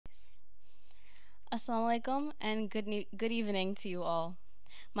Assalamu alaikum and good evening to you all.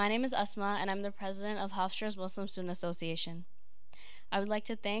 My name is Asma and I'm the president of Hofstra's Muslim Student Association. I would like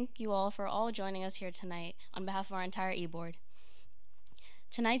to thank you all for all joining us here tonight on behalf of our entire e-board.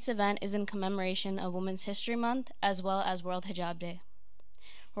 Tonight's event is in commemoration of Women's History Month as well as World Hijab Day.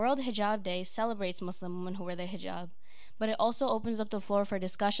 World Hijab Day celebrates Muslim women who wear the hijab, but it also opens up the floor for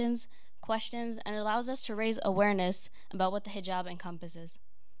discussions, questions, and allows us to raise awareness about what the hijab encompasses.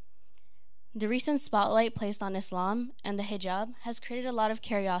 The recent spotlight placed on Islam and the hijab has created a lot of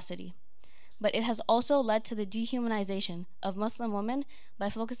curiosity, but it has also led to the dehumanization of Muslim women by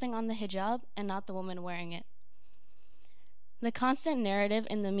focusing on the hijab and not the woman wearing it. The constant narrative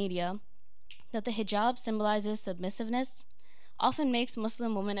in the media that the hijab symbolizes submissiveness often makes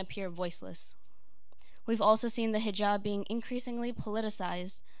Muslim women appear voiceless. We've also seen the hijab being increasingly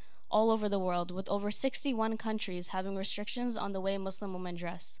politicized all over the world, with over 61 countries having restrictions on the way Muslim women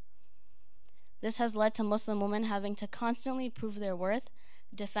dress. This has led to Muslim women having to constantly prove their worth,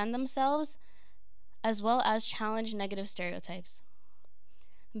 defend themselves, as well as challenge negative stereotypes.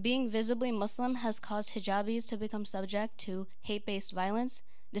 Being visibly Muslim has caused hijabis to become subject to hate-based violence,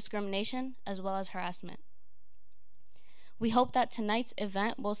 discrimination, as well as harassment. We hope that tonight's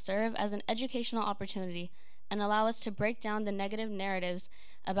event will serve as an educational opportunity and allow us to break down the negative narratives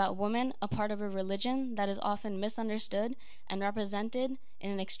about women, a part of a religion that is often misunderstood and represented in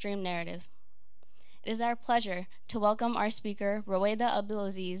an extreme narrative. It is our pleasure to welcome our speaker, Rowaida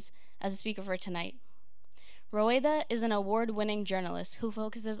Abdelaziz, as a speaker for tonight. Rowaida is an award-winning journalist who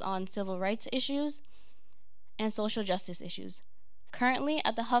focuses on civil rights issues and social justice issues. Currently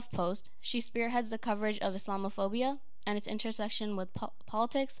at the HuffPost, she spearheads the coverage of Islamophobia and its intersection with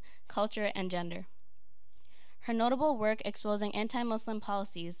politics, culture, and gender. Her notable work exposing anti-Muslim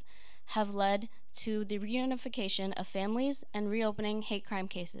policies have led to the reunification of families and reopening hate crime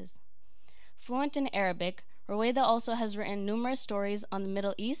cases. Fluent in Arabic, Rowaida also has written numerous stories on the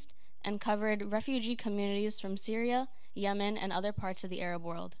Middle East and covered refugee communities from Syria, Yemen, and other parts of the Arab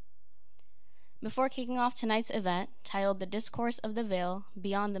world. Before kicking off tonight's event, titled The Discourse of the Veil,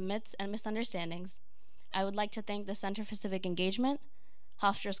 Beyond the Myths and Misunderstandings, I would like to thank the Center for Civic Engagement,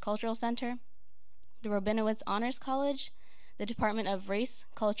 Hofstra's Cultural Center, the Rabinowitz Honors College, the Department of Race,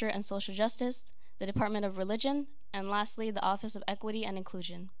 Culture, and Social Justice, the Department of Religion, and lastly, the Office of Equity and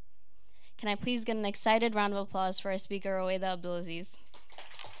Inclusion. Can I please get an excited round of applause for our speaker, Rowaida Abdelaziz?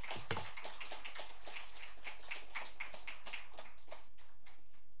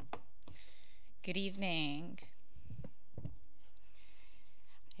 Good evening.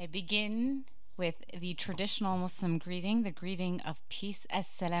 I begin with the traditional Muslim greeting, the greeting of peace.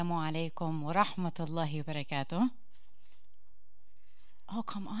 Assalamu alaikum wa rahmatullahi wa barakatuh. Oh,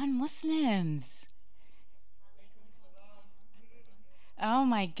 come on, Muslims. Oh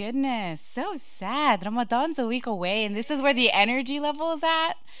my goodness, so sad. Ramadan's a week away, and this is where the energy level is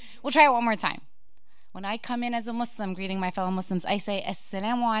at. We'll try it one more time. When I come in as a Muslim greeting my fellow Muslims, I say,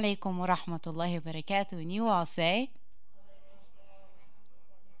 Assalamu alaikum wa rahmatullahi wa barakatuh, and you all say,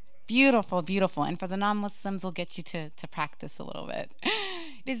 beautiful, beautiful. And for the non-Muslims, we'll get you to practice a little bit.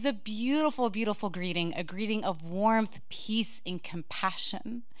 It is a beautiful, beautiful greeting, a greeting of warmth, peace, and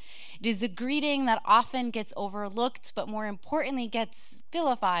compassion. It is a greeting that often gets overlooked, but more importantly, gets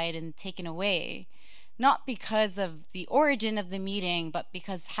vilified and taken away. Not because of the origin of the meeting, but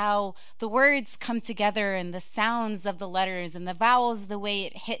because how the words come together and the sounds of the letters and the vowels, the way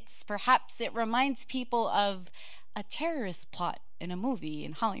it hits. Perhaps it reminds people of a terrorist plot in a movie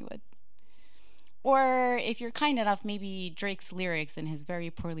in Hollywood. Or if you're kind enough, maybe Drake's lyrics in his very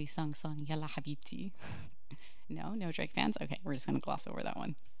poorly sung song, Yalla Habibti. No Drake fans? Okay, we're just going to gloss over that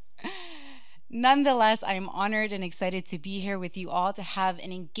one. Nonetheless, I am honored and excited to be here with you all to have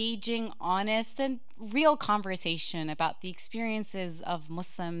an engaging, honest, and real conversation about the experiences of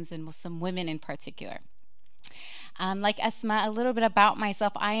Muslims and Muslim women in particular. Like Asma, a little bit about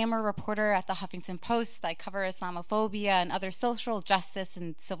myself. I am a reporter at the Huffington Post. I cover Islamophobia and other social justice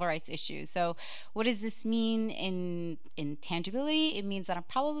and civil rights issues. So what does this mean in tangibility? It means that I'm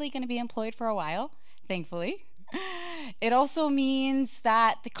probably going to be employed for a while, thankfully. It also means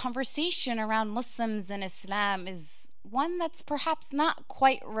that the conversation around Muslims and Islam is one that's perhaps not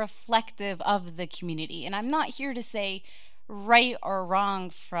quite reflective of the community. And I'm not here to say right or wrong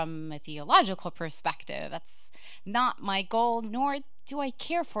from a theological perspective. That's not my goal, nor do I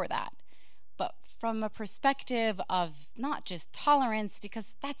care for that. But from a perspective of not just tolerance,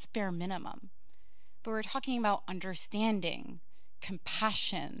 because that's bare minimum, but we're talking about understanding,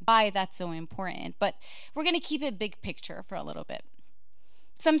 compassion, why that's so important. But we're going to keep it big picture for a little bit.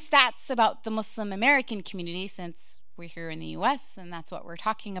 Some stats about the Muslim American community, since we're here in the US and that's what we're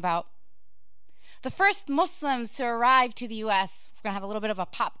talking about. The first Muslims to arrive to the US, we're going to have a little bit of a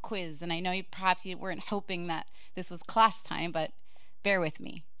pop quiz, and I know perhaps you weren't hoping that this was class time, but bear with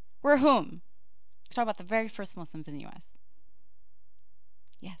me. We're whom? We're talking about the very first Muslims in the US.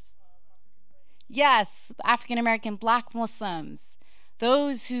 Yes. Yes, African American Black Muslims.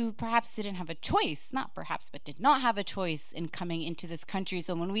 Those who perhaps didn't have a choice, not perhaps, but did not have a choice in coming into this country.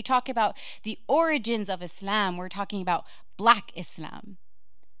 So when we talk about the origins of Islam, we're talking about Black Islam.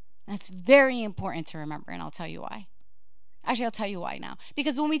 That's very important to remember, and I'll tell you why. Actually, I'll tell you why now.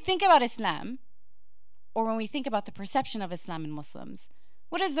 Because when we think about Islam, or when we think about the perception of Islam and Muslims,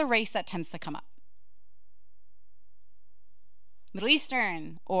 what is the race that tends to come up? Middle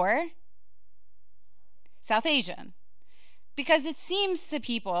Eastern or South Asian. Because it seems to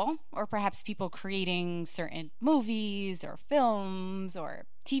people, or perhaps people creating certain movies or films or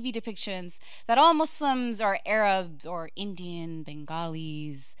TV depictions, that all Muslims are Arabs or Indian,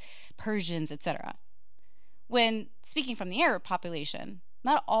 Bengalis, Persians, etc. When speaking from the Arab population,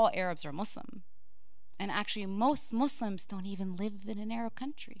 not all Arabs are Muslim. And actually, most Muslims don't even live in an Arab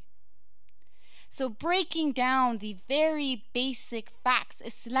country. So breaking down the very basic facts,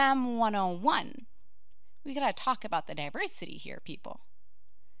 Islam 101, we gotta talk about the diversity here, people.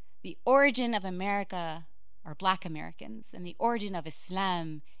 The origin of America are Black Americans, and the origin of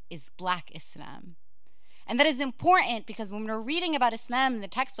Islam is Black Islam. And that is important because when we're reading about Islam in the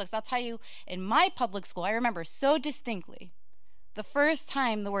textbooks, I'll tell you, in my public school, I remember so distinctly, the first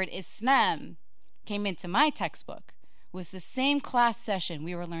time the word Islam came into my textbook was the same class session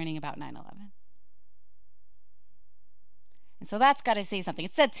we were learning about 9/11. And so that's got to say something.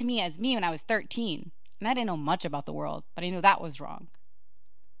 It said to me when I was 13, and I didn't know much about the world, but I knew that was wrong.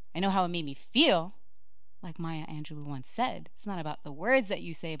 I know how it made me feel. Like Maya Angelou once said, it's not about the words that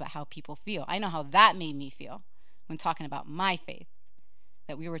you say, but how people feel. I know how that made me feel when talking about my faith.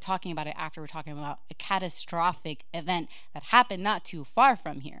 That we were talking about it after we're talking about a catastrophic event that happened not too far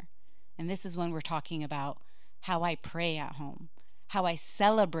from here. And this is when we're talking about how I pray at home, how I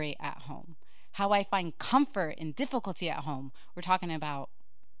celebrate at home, how I find comfort in difficulty at home. We're talking about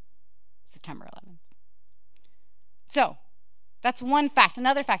September 11th. So, that's one fact.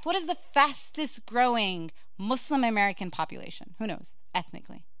 Another fact, what is the fastest growing Muslim American population? Who knows,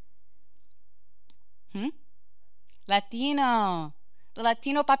 ethnically? Latino. The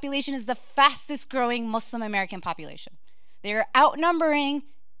Latino population is the fastest growing Muslim American population. They are outnumbering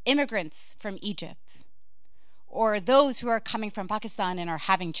immigrants from Egypt or those who are coming from Pakistan and are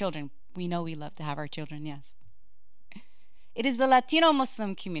having children. We know we love to have our children, yes. It is the Latino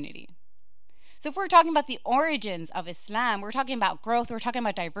Muslim community. So if we're talking about the origins of Islam, we're talking about growth, we're talking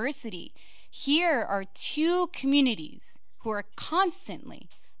about diversity. Here are two communities who are constantly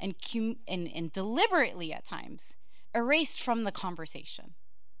and deliberately at times erased from the conversation.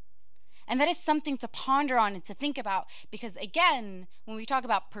 And that is something to ponder on and to think about because, again, when we talk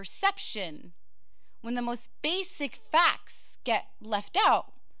about perception, when the most basic facts get left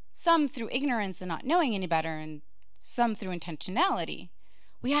out, some through ignorance and not knowing any better, and some through intentionality,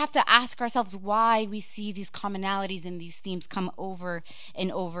 we have to ask ourselves why we see these commonalities and these themes come over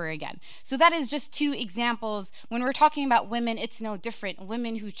and over again. So that is just two examples. When we're talking about women, it's no different.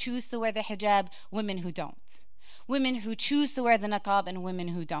 Women who choose to wear the hijab, women who don't. Women who choose to wear the niqab and women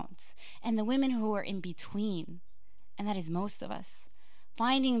who don't. And the women who are in between, and that is most of us,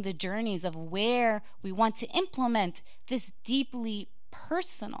 finding the journeys of where we want to implement this deeply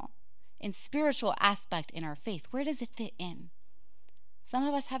personal and spiritual aspect in our faith. Where does it fit in? Some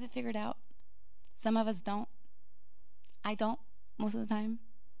of us have it figured out. Some of us don't. I don't most of the time,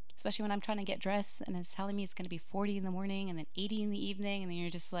 especially when I'm trying to get dressed and it's telling me it's going to be 40 in the morning and then 80 in the evening, and then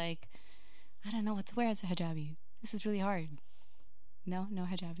you're just like, I don't know what to wear as a hijabi. This is really hard. No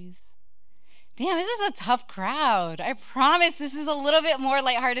hijabis. Damn, this is a tough crowd. I promise this is a little bit more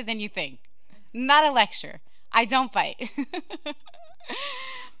lighthearted than you think. Not a lecture. I don't bite.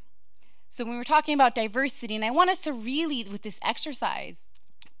 So when we're talking about diversity, and I want us to really, with this exercise,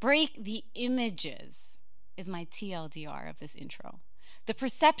 break the images, is my TLDR of this intro. The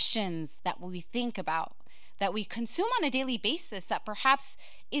perceptions that we think about, that we consume on a daily basis, that perhaps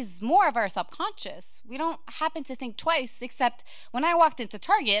is more of our subconscious. We don't happen to think twice, except when I walked into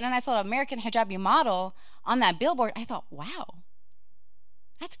Target and I saw an American hijabi model on that billboard, I thought, wow,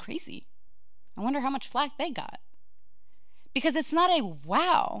 that's crazy. I wonder how much flack they got. Because it's not a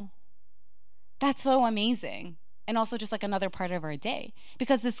wow. That's so amazing. And also just like another part of our day.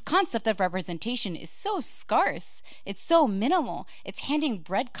 Because this concept of representation is so scarce. It's so minimal. It's handing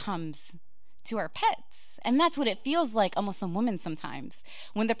breadcrumbs to our pets. And that's what it feels like a Muslim woman sometimes.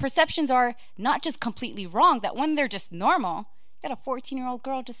 When the perceptions are not just completely wrong, that when they're just normal, Got a 14-year-old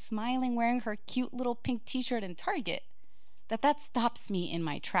girl just smiling, wearing her cute little pink t-shirt in Target. That stops me in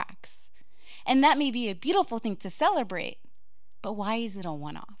my tracks. And that may be a beautiful thing to celebrate, but why is it a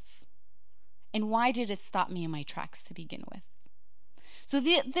one-off? And why did it stop me in my tracks to begin with? So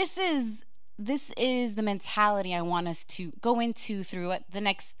this is the mentality I want us to go into through the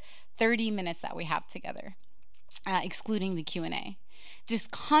next 30 minutes that we have together, excluding the Q&A. This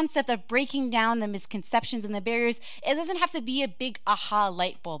concept of breaking down the misconceptions and the barriers, it doesn't have to be a big aha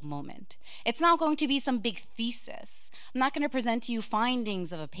light bulb moment. It's not going to be some big thesis. I'm not going to present to you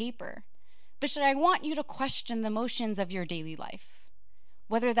findings of a paper. But I want you to question the motions of your daily life,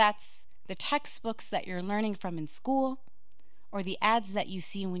 whether that's the textbooks that you're learning from in school or the ads that you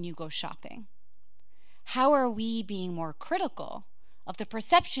see when you go shopping. How are we being more critical of the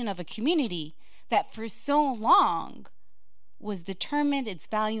perception of a community that for so long was determined its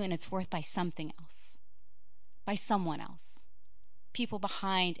value and its worth by something else, by someone else? People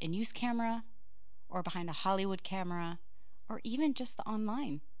behind a news camera or behind a Hollywood camera or even just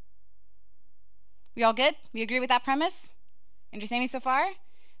online. We all good? We agree with that premise? Understand me so far?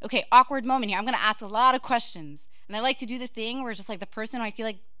 Okay, awkward moment here. I'm going to ask a lot of questions. And I like to do the thing where it's just like the person who I feel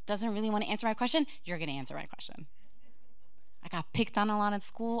like doesn't really want to answer my question, you're going to answer my question. I got picked on a lot in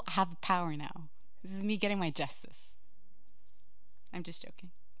school. I have the power now. This is me getting my justice. I'm just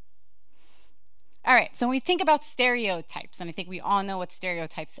joking. All right, so when we think about stereotypes, and I think we all know what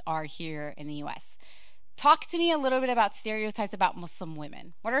stereotypes are here in the US, talk to me a little bit about stereotypes about Muslim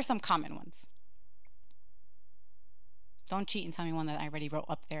women. What are some common ones? Don't cheat and tell me one that I already wrote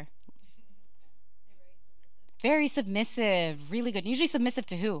up there. Very submissive, really good. Usually submissive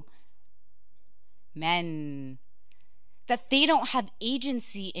to who? Men. That they don't have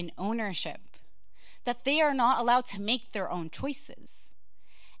agency and ownership. That they are not allowed to make their own choices.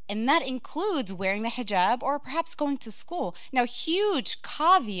 And that includes wearing the hijab or perhaps going to school. Now, huge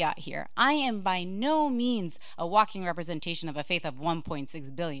caveat here. I am by no means a walking representation of a faith of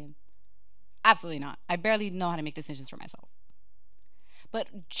 1.6 billion. Absolutely not. I barely know how to make decisions for myself.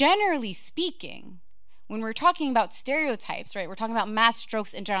 But generally speaking, when we're talking about stereotypes, right, we're talking about mass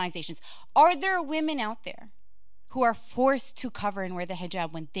strokes and generalizations. Are there women out there who are forced to cover and wear the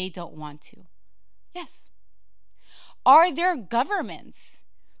hijab when they don't want to? Yes. Are there governments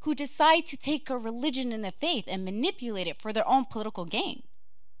who decide to take a religion and a faith and manipulate it for their own political gain?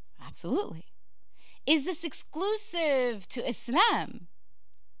 Absolutely. Is this exclusive to Islam?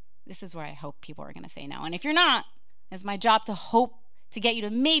 This is where I hope people are going to say no. And if you're not, it's my job to hope to get you to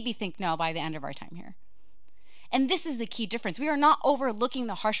maybe think no by the end of our time here. And this is the key difference. We are not overlooking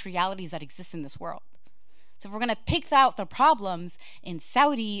the harsh realities that exist in this world. So if we're going to pick out the problems in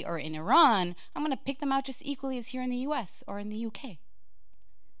Saudi or in Iran, I'm going to pick them out just equally as here in the US or in the UK.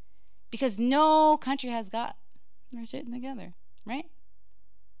 Because no country has got their shit together, right?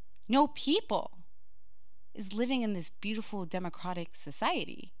 No people is living in this beautiful democratic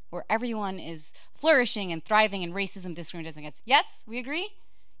society where everyone is flourishing and thriving and racism discriminates against. Yes, we agree?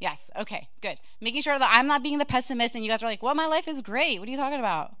 Yes, okay, good. Making sure that I'm not being the pessimist and you guys are like, well, my life is great. What are you talking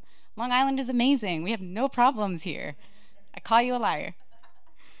about? Long Island is amazing. We have no problems here. I call you a liar.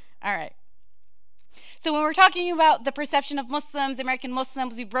 All right. So when we're talking about the perception of Muslims, American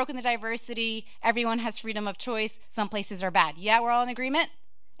Muslims, we've broken the diversity. Everyone has freedom of choice. Some places are bad. Yeah, we're all in agreement?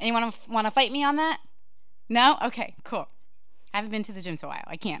 Anyone want to fight me on that? No? Okay, cool. I haven't been to the gym in a while.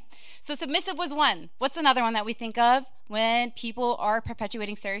 I can't. So submissive was one. What's another one that we think of when people are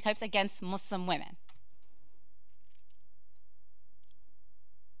perpetuating stereotypes against Muslim women?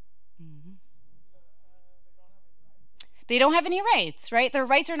 They don't have any rights, right? Their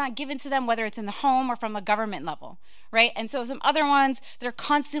rights are not given to them, whether it's in the home or from a government level, right? And so some other ones, they're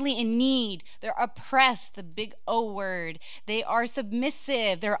constantly in need. They're oppressed, the big O word. They are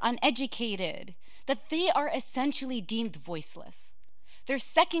submissive. They're uneducated. That they are essentially deemed voiceless. They're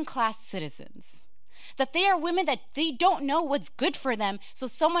second-class citizens. That they are women that they don't know what's good for them, so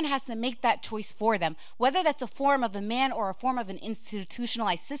someone has to make that choice for them, whether that's a form of a man or a form of an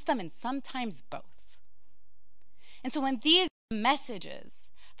institutionalized system, and sometimes both. And so when these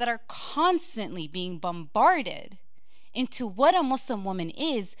messages that are constantly being bombarded into what a Muslim woman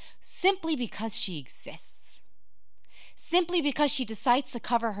is simply because she exists, simply because she decides to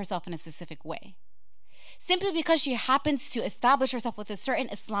cover herself in a specific way, simply because she happens to establish herself with a certain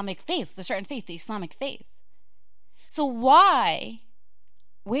Islamic faith, the Islamic faith. So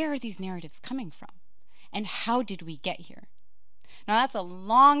where are these narratives coming from? And how did we get here? Now that's a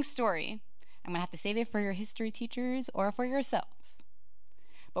long story. I'm going to have to save it for your history teachers or for yourselves.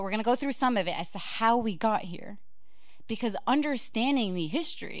 But we're going to go through some of it as to how we got here. Because understanding the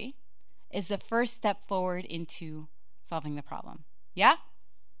history is the first step forward into solving the problem. Yeah?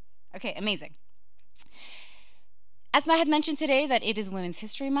 Okay, amazing. Asma had mentioned today that it is Women's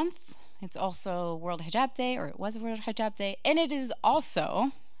History Month. It's also World Hijab Day, or it was World Hijab Day, and it is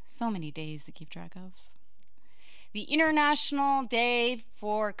also, so many days to keep track of, the International Day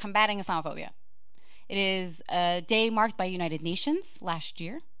for Combating Islamophobia. It is a day marked by United Nations last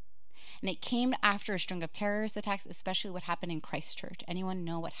year, and it came after a string of terrorist attacks, especially what happened in Christchurch. Anyone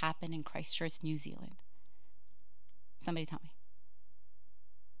know what happened in Christchurch, New Zealand? Somebody tell me.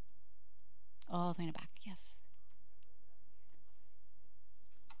 Oh, the way in the back, yes.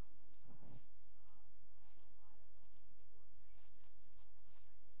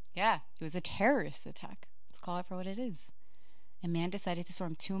 Yeah, it was a terrorist attack. Let's call it for what it is. A man decided to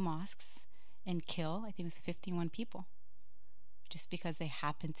storm 2 mosques and kill, I think it was 51 people, just because they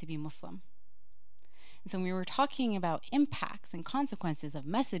happened to be Muslim. And so when we were talking about impacts and consequences of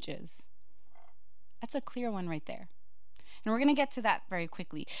messages, that's a clear one right there. And we're going to get to that very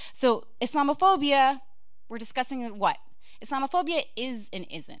quickly. So Islamophobia, we're discussing what? Islamophobia is and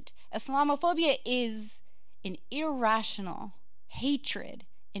isn't. Islamophobia is an irrational hatred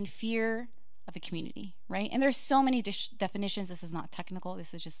and fear of a community, right? And there's so many definitions. This is not technical.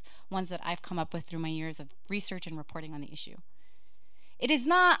 This is just ones that I've come up with through my years of research and reporting on the issue. It is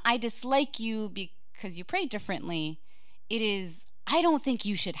not, I dislike you because you pray differently. It is, I don't think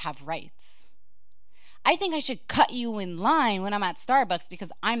you should have rights. I think I should cut you in line when I'm at Starbucks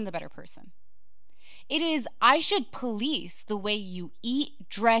because I'm the better person. It is, I should police the way you eat,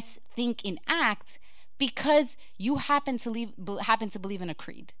 dress, think, and act because you happen to believe in a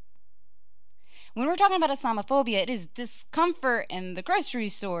creed. When we're talking about Islamophobia, it is discomfort in the grocery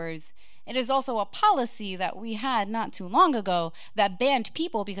stores. It is also a policy that we had not too long ago that banned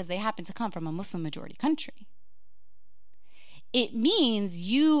people because they happen to come from a Muslim majority country. It means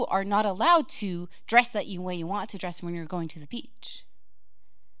you are not allowed to dress that way you want to dress when you're going to the beach.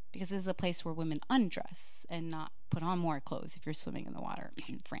 Because this is a place where women undress and not put on more clothes if you're swimming in the water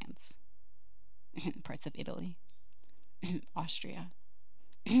in France, parts of Italy, Austria,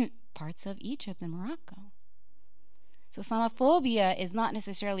 parts of Egypt and Morocco. So Islamophobia is not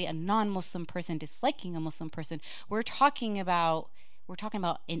necessarily a non-Muslim person disliking a Muslim person. We're talking about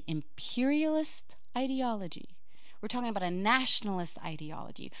an imperialist ideology. We're talking about a nationalist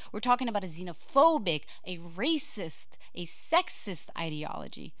ideology. We're talking about a xenophobic, a racist, a sexist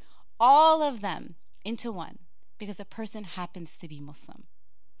ideology. All of them into one because a person happens to be Muslim.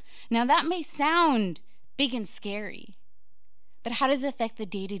 Now that may sound big and scary, but how does it affect the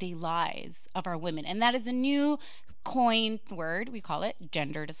day-to-day lives of our women? And that is a new coined word. We call it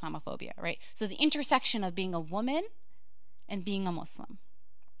gendered Islamophobia, right? So the intersection of being a woman and being a Muslim.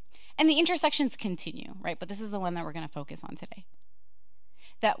 And the intersections continue, right? But this is the one that we're going to focus on today.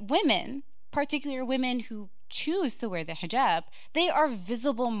 That women, particularly women who choose to wear the hijab, they are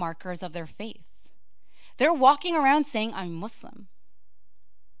visible markers of their faith. They're walking around saying, I'm Muslim.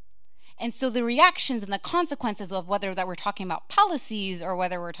 And so the reactions and the consequences of whether that we're talking about policies or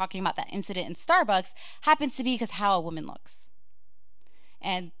whether we're talking about that incident in Starbucks happens to be because how a woman looks.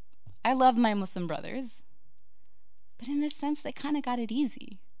 And I love my Muslim brothers, but in this sense, they kind of got it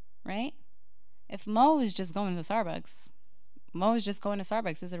easy, right? If Mo was just going to Starbucks,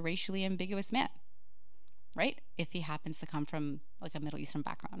 who's a racially ambiguous man, right? If he happens to come from like a Middle Eastern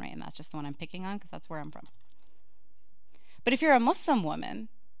background, right? And that's just the one I'm picking on because that's where I'm from. But if you're a Muslim woman,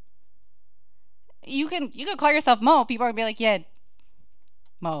 you can call yourself Mo. People are gonna be like, yeah,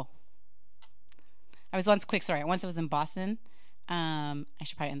 Mo. I was once I was in Boston. I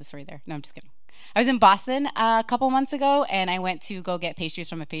should probably end the story there. No, I'm just kidding. I was in Boston a couple months ago, and I went to go get pastries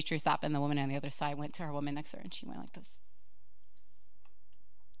from a pastry shop, and the woman on the other side went to her woman next to her, and she went like this.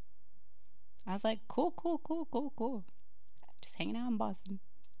 I was like, cool. Just hanging out in Boston.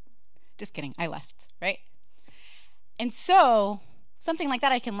 Just kidding. I left, right? And so something like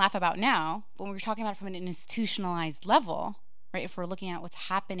that I can laugh about now, but when we're talking about it from an institutionalized level, right? If we're looking at what's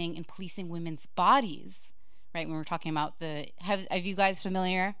happening in policing women's bodies, right? When we're talking about are you guys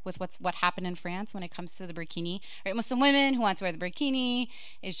familiar with what happened in France when it comes to the burkini? Right? Muslim women who want to wear the burkini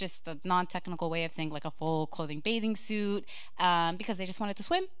is just the non-technical way of saying like a full clothing bathing suit because they just wanted to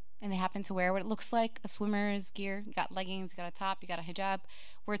swim and they happen to wear what it looks like a swimmer's gear. You got leggings, you got a top, you got a hijab.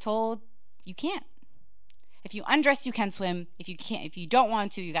 We're told you can't. If you undress, you can swim. If you don't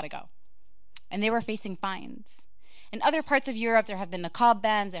want to, you got to go. And they were facing fines. In other parts of Europe, there have been niqab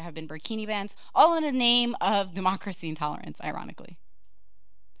bans, there have been burkini bans, all in the name of democracy and tolerance, ironically.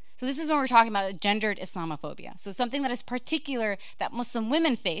 So this is when we're talking about gendered Islamophobia. So something that is particular that Muslim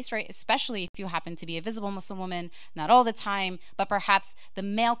women face, right? Especially if you happen to be a visible Muslim woman, not all the time, but perhaps the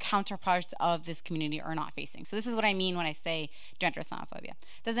male counterparts of this community are not facing. So this is what I mean when I say gender Islamophobia.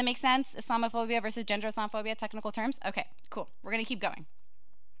 Does it make sense? Islamophobia versus gender Islamophobia, technical terms? Okay, cool. We're going to keep going.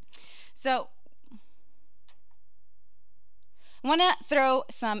 So I want to throw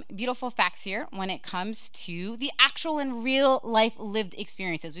some beautiful facts here when it comes to the actual and real life lived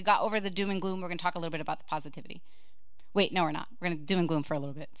experiences. We got over the doom and gloom. We're going to talk a little bit about the positivity. Wait, no, we're not. We're going to doom and gloom for a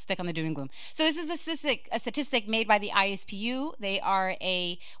little bit. Stick on the doom and gloom. So this is a statistic made by the ISPU. They are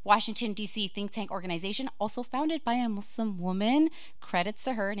a Washington, D.C. think tank organization, also founded by a Muslim woman. Credits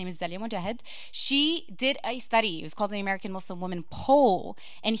to her. Her name is Dalia Mujahid. She did a study. It was called the American Muslim Women Poll.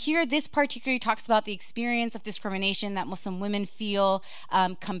 And here, this particularly talks about the experience of discrimination that Muslim women feel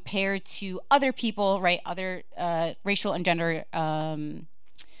compared to other people, right? Other racial and gender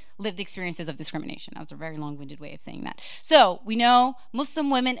lived experiences of discrimination. That was a very long-winded way of saying that. So we know Muslim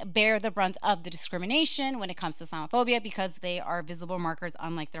women bear the brunt of the discrimination when it comes to Islamophobia because they are visible markers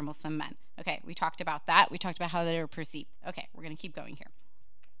unlike their Muslim men. Okay, we talked about that. We talked about how they were perceived. Okay, we're going to keep going here.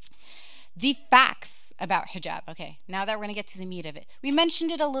 The facts about hijab. Okay, now that we're going to get to the meat of it. We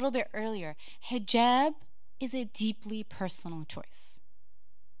mentioned it a little bit earlier. Hijab is a deeply personal choice.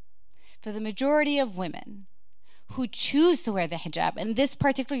 For the majority of women who choose to wear the hijab, and this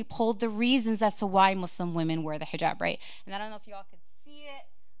particularly polled the reasons as to why Muslim women wear the hijab, right? And I don't know if y'all can see it.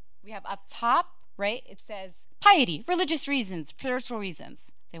 We have up top, right? It says piety, religious reasons, spiritual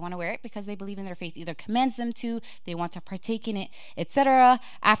reasons. They want to wear it because they believe in their faith either commands them to, they want to partake in it, etc.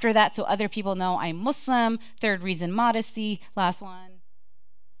 After that, so other people know I'm Muslim. Third reason, modesty. Last one,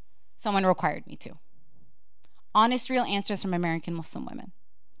 someone required me to. Honest, real answers from American Muslim women.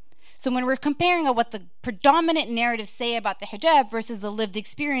 So when we're comparing what the predominant narratives say about the hijab versus the lived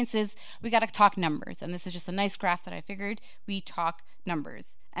experiences, we got to talk numbers. And this is just a nice graph that I figured we talk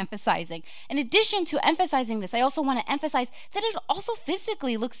numbers, emphasizing. In addition to emphasizing this, I also want to emphasize that it also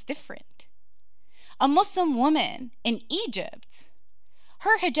physically looks different. A Muslim woman in Egypt,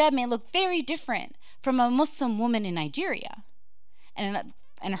 her hijab may look very different from a Muslim woman in Nigeria. And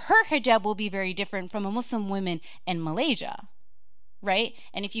her hijab will be very different from a Muslim woman in Malaysia. Right?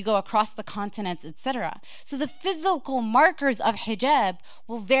 And if you go across the continents, etc. So the physical markers of hijab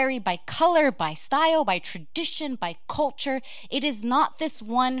will vary by color, by style, by tradition, by culture. It is not this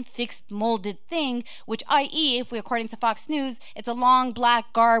one fixed molded thing, which i.e., if we, according to Fox News, it's a long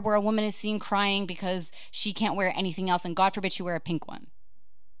black garb where a woman is seen crying because she can't wear anything else, and God forbid she wear a pink one.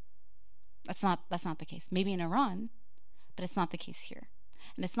 That's not the case. Maybe in Iran, but it's not the case here.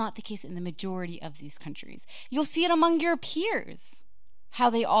 And it's not the case in the majority of these countries. You'll see it among your peers, how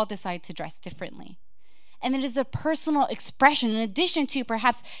they all decide to dress differently. And it is a personal expression in addition to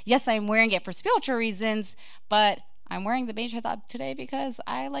perhaps, yes, I'm wearing it for spiritual reasons, but I'm wearing the beige hijab today because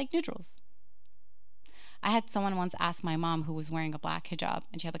I like neutrals. I had someone once ask my mom who was wearing a black hijab,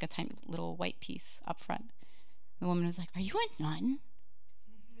 and she had like a tiny little white piece up front. The woman was like, "Are you a nun?"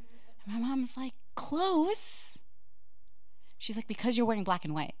 And my mom was like, "Close." She's like, "Because you're wearing black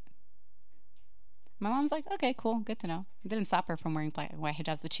and white." My mom's like, okay, cool, good to know. It didn't stop her from wearing black and white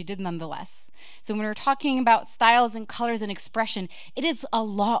hijabs, but she did nonetheless. So when we're talking about styles and colors and expression, it is a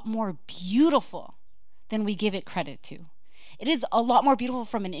lot more beautiful than we give it credit to. It is a lot more beautiful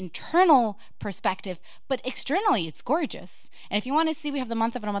from an internal perspective, but externally it's gorgeous. And if you want to see, we have the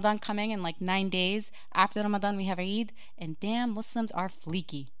month of Ramadan coming in like 9 days. After Ramadan, we have Eid, and damn, Muslims are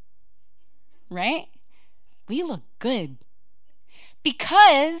fleeky, right? We look good.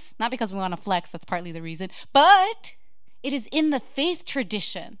 Not because we want to flex, that's partly the reason, but it is in the faith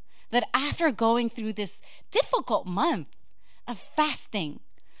tradition that after going through this difficult month of fasting,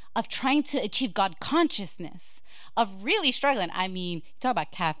 of trying to achieve God consciousness, of really struggling. I mean, you talk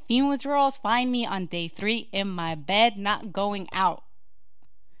about caffeine withdrawals, find me on day 3 in my bed, not going out.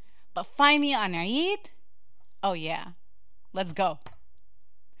 But find me on Eid, oh yeah, let's go.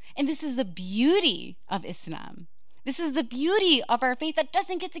 And this is the beauty of Islam. This is the beauty of our faith that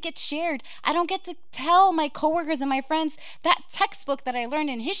doesn't get shared. I don't get to tell my coworkers and my friends that textbook that I learned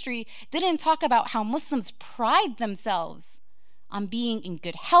in history didn't talk about how Muslims pride themselves on being in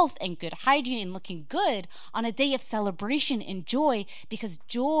good health and good hygiene and looking good on a day of celebration and joy, because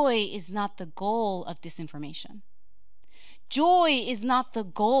joy is not the goal of disinformation. Joy is not the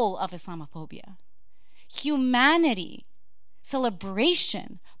goal of Islamophobia. Humanity,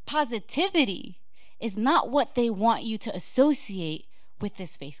 celebration, positivity is not what they want you to associate with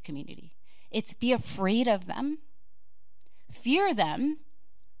this faith community. It's be afraid of them, fear them,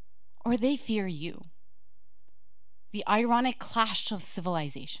 or they fear you. the ironic clash of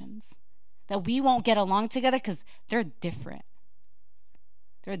civilizations, that we won't get along together because they're different.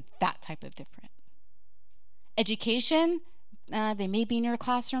 They're that type of different. Education, they may be in your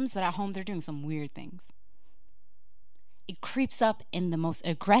classrooms, but at home they're doing some weird things. It creeps up in the most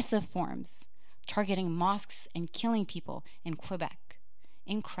aggressive forms, targeting mosques and killing people in Quebec,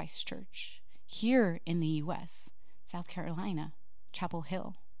 in Christchurch, here in the US, South Carolina, Chapel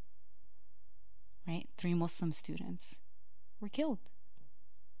Hill. Right? 3 Muslim students were killed.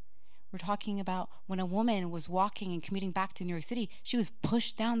 We're talking about when a woman was walking and commuting back to New York City, she was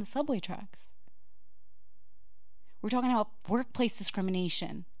pushed down the subway tracks. We're talking about workplace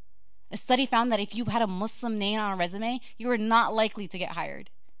discrimination. A study found that if you had a Muslim name on a resume, you were not likely to get hired.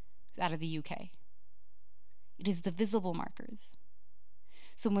 It was out of the UK. It is the visible markers.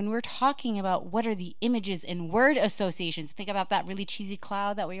 So when we're talking about what are the images and word associations, think about that really cheesy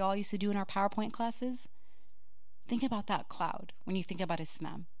cloud that we all used to do in our PowerPoint classes. Think about that cloud when you think about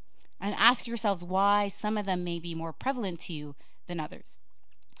Islam. And ask yourselves why some of them may be more prevalent to you than others.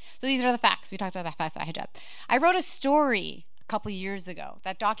 So these are the facts. We talked about the facts about hijab. I wrote a story a couple years ago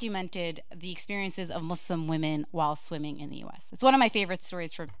that documented the experiences of Muslim women while swimming in the US. It's one of my favorite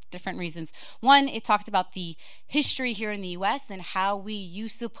stories for different reasons. One, it talked about the history here in the US and how we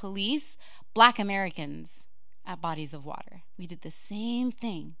used to police Black Americans at bodies of water. We did the same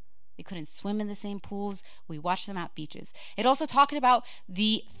thing. They couldn't swim in the same pools. We watched them at beaches. It also talked about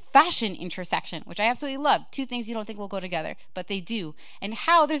the fashion intersection, which I absolutely love. 2 things you don't think will go together, but they do. And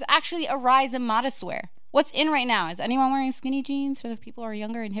how there's actually a rise in modest wear. What's in right now? Is anyone wearing skinny jeans for the people who are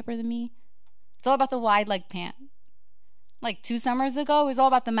younger and hipper than me? It's all about the wide leg pant. Like 2 summers ago, it was all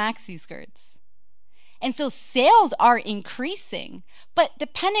about the maxi skirts. And so sales are increasing, but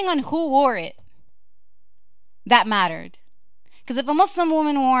depending on who wore it, that mattered. Because if a Muslim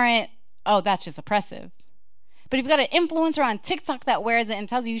woman wore it, oh, that's just oppressive. But if you've got an influencer on TikTok that wears it and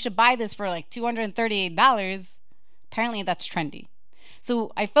tells you should buy this for like $238, apparently that's trendy.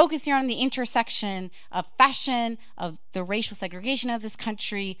 So I focus here on the intersection of fashion, of the racial segregation of this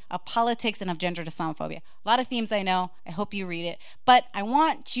country, of politics, and of gendered Islamophobia. A lot of themes I know. I hope you read it. But I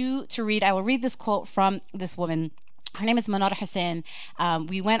want you to read, I will read this quote from this woman. Her name is Moderator.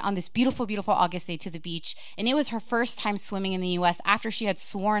 We went on this beautiful, beautiful August day to the beach, and it was her first time swimming in the US after she had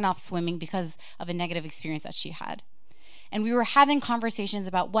sworn off swimming because of a negative experience that she had. And we were having conversations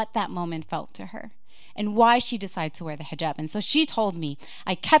about what that moment felt to her and why she decided to wear the hijab. And so she told me,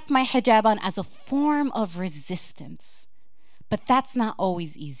 I kept my hijab on as a form of resistance, but that's not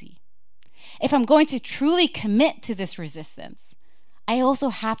always easy. If I'm going to truly commit to this resistance, I also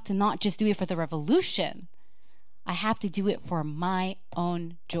have to not just do it for the revolution, I have to do it for my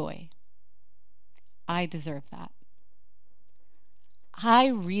own joy. I deserve that. I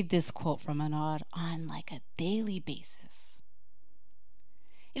read this quote from Anad on like a daily basis.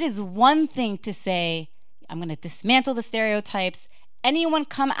 It is one thing to say, I'm going to dismantle the stereotypes. Anyone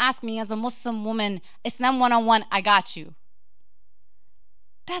come ask me as a Muslim woman, Islam 101, I got you.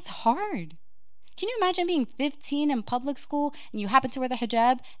 That's hard. Can you imagine being 15 in public school and you happen to wear the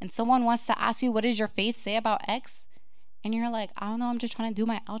hijab and someone wants to ask you, what does your faith say about X? And you're like, I don't know, I'm just trying to do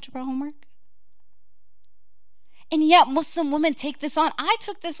my algebra homework. And yet Muslim women take this on. I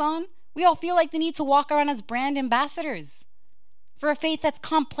took this on. We all feel like the need to walk around as brand ambassadors for a faith that's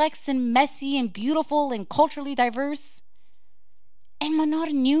complex and messy and beautiful and culturally diverse. And Manar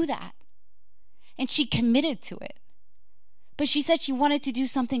knew that. And she committed to it. But she said she wanted to do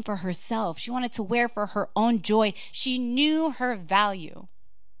something for herself. She wanted to wear for her own joy. She knew her value.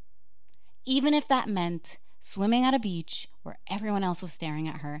 Even if that meant swimming at a beach where everyone else was staring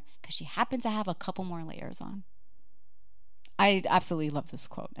at her because she happened to have a couple more layers on. I absolutely love this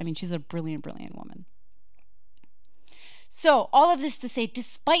quote. I mean, she's a brilliant, brilliant woman. So all of this to say,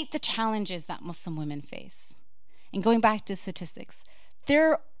 despite the challenges that Muslim women face, and going back to statistics,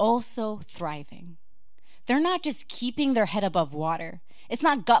 they're also thriving. They're not just keeping their head above water. It's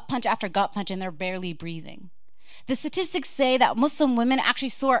not gut punch after gut punch and they're barely breathing. The statistics say that Muslim women actually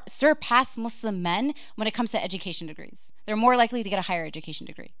surpass Muslim men when it comes to education degrees. They're more likely to get a higher education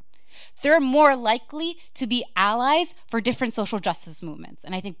degree. They're more likely to be allies for different social justice movements.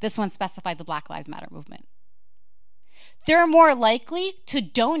 And I think this one specified the Black Lives Matter movement. They're more likely to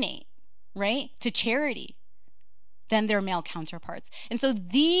donate, right, to charity than their male counterparts. And so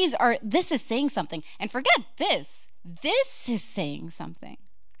this is saying something. And forget this. This is saying something.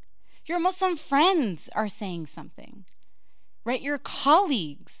 Your Muslim friends are saying something, right? Your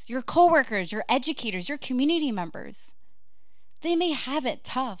colleagues, your coworkers, your educators, your community members. They may have it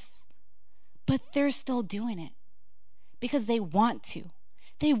tough, but they're still doing it because they want to.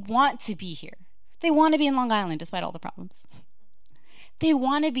 They want to be here. They want to be in Long Island despite all the problems. They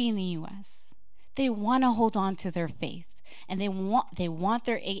want to be in the US. They want to hold on to their faith. And they want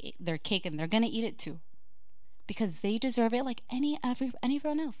their cake, and they're going to eat it too. Because they deserve it like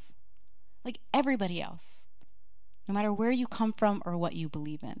everyone else. Like everybody else. No matter where you come from or what you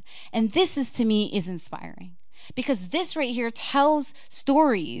believe in. And this to me is inspiring. Because this right here tells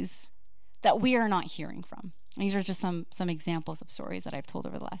stories that we are not hearing from. And these are just some examples of stories that I've told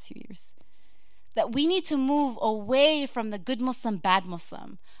over the last few years. That we need to move away from the good Muslim, bad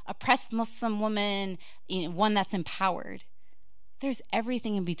Muslim, oppressed Muslim woman, one that's empowered. There's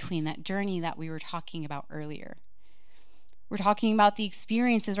everything in between, that journey that we were talking about earlier. We're talking about the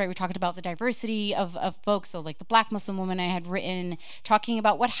experiences, right? We talked about the diversity of folks. So like the Black Muslim woman I had written, talking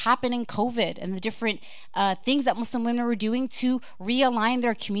about what happened in COVID and the different things that Muslim women were doing to realign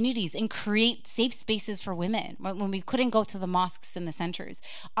their communities and create safe spaces for women when we couldn't go to the mosques and the centers.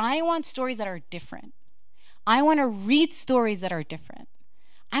 I want stories that are different. I want to read stories that are different.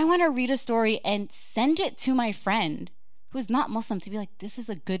 I want to read a story and send it to my friend who's not Muslim to be like, this is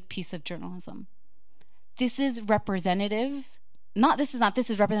a good piece of journalism. This is representative. This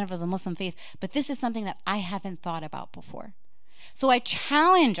is representative of the Muslim faith, but this is something that I haven't thought about before. So I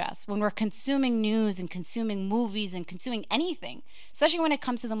challenge us when we're consuming news and consuming movies and consuming anything, especially when it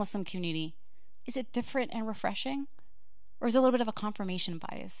comes to the Muslim community, is it different and refreshing? Or is there a little bit of a confirmation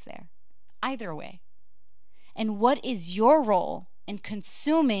bias there? Either way. And what is your role in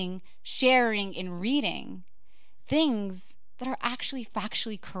consuming, sharing, and reading things that are actually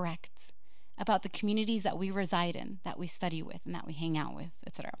factually correct about the communities that we reside in, that we study with, and that we hang out with,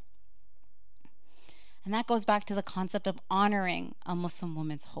 etc. And that goes back to the concept of honoring a Muslim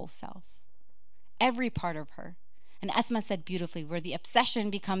woman's whole self, every part of her. And Asma said beautifully, where the obsession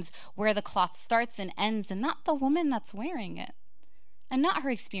becomes where the cloth starts and ends, and not the woman that's wearing it, and not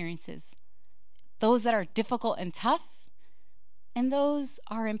her experiences. Those that are difficult and tough, and those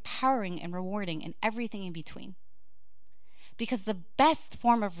are empowering and rewarding, and everything in between. Because the best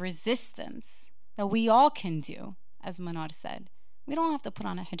form of resistance that we all can do, as Manar said, we don't have to put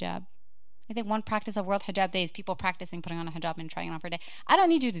on a hijab. I think one practice of World Hijab Day is people practicing putting on a hijab and trying it on for a day. I don't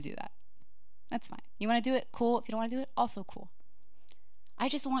need you to do that. That's fine. You want to do it? Cool. If you don't want to do it, also cool. I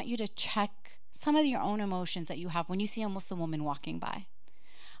just want you to check some of your own emotions that you have when you see a Muslim woman walking by.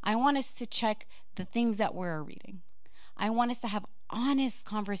 I want us to check the things that we're reading. I want us to have honest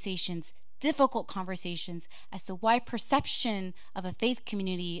conversations, difficult conversations as to why perception of a faith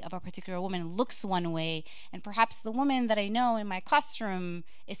community of a particular woman looks one way, and perhaps the woman that I know in my classroom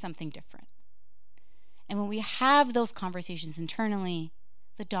is something different. And when we have those conversations internally,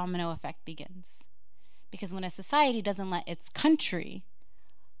 the domino effect begins. Because when a society doesn't let its country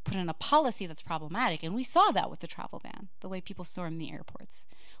put in a policy that's problematic, and we saw that with the travel ban, the way people stormed the airports.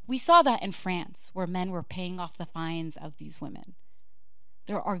 We saw that in France, where men were paying off the fines of these women.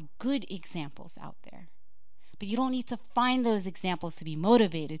 There are good examples out there. But you don't need to find those examples to be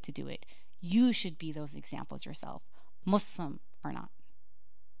motivated to do it. You should be those examples yourself, Muslim or not.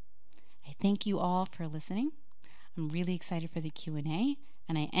 I thank you all for listening. I'm really excited for the Q&A.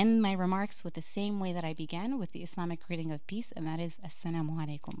 And I end my remarks with the same way that I began, with the Islamic greeting of peace, and that is Assalamu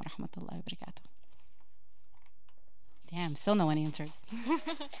alaikum wa rahmatullahi wa barakatuh. Damn, still no one answered.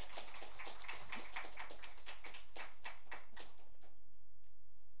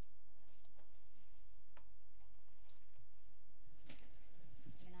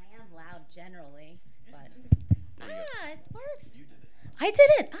 Generally, but it works. I did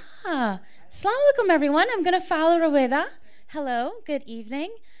it. Assalamu alaikum, everyone. I'm going to follow Rowaida. Hello, good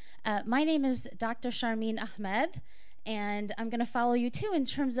evening. My name is Dr. Sharmeen Ahmed, and I'm going to follow you too in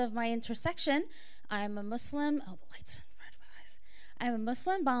terms of my intersection. I'm a Muslim. Oh, the lights in front of my eyes. I'm a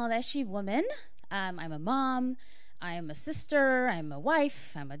Muslim Bangladeshi woman. I'm a mom. I'm a sister, I'm a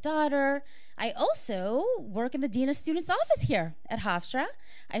wife, I'm a daughter. I also work in the Dean of Students office here at Hofstra.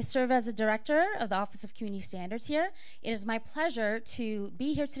 I serve as the director of the Office of Community Standards here. It is my pleasure to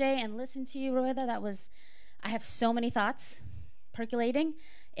be here today and listen to you, Rowaida. I have so many thoughts percolating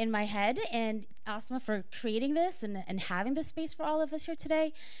in my head, and Asma for creating this and having this space for all of us here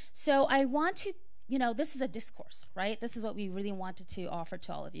today. So I want to, this is a discourse, right? This is what we really wanted to offer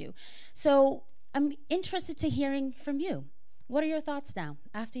to all of you. So I'm interested to hearing from you. What are your thoughts now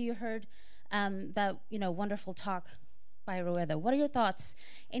after you heard that wonderful talk by Rowaida? What are your thoughts?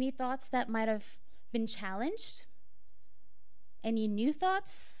 Any thoughts that might have been challenged? Any new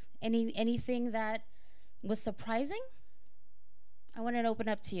thoughts? Anything that was surprising? I want to open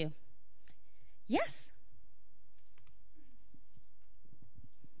up to you. Yes.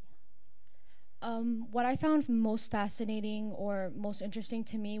 What I found most fascinating or most interesting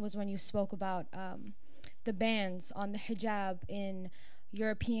to me was when you spoke about the bans on the hijab in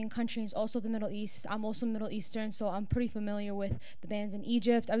European countries, also the Middle East. I'm also Middle Eastern, so I'm pretty familiar with the bans in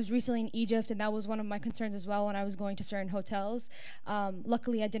Egypt. I was recently in Egypt, and that was one of my concerns as well when I was going to certain hotels.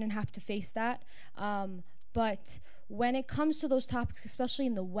 Luckily, I didn't have to face that. But when it comes to those topics, especially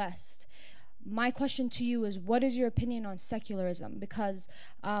in the West, my question to you is, what is your opinion on secularism? Because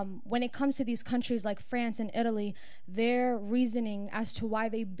when it comes to these countries like France and Italy, their reasoning as to why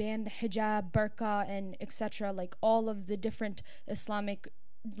they banned the hijab, burqa, and etc., like all of the different Islamic,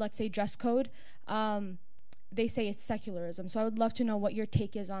 let's say, dress code, they say it's secularism. So I would love to know what your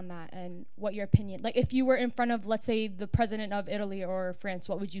take is on that and what your opinion, like if you were in front of, let's say, the president of Italy or France,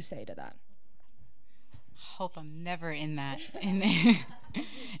 what would you say to that? Hope I'm never in that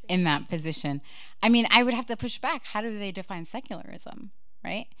in that position. I mean, I would have to push back. How do they define secularism,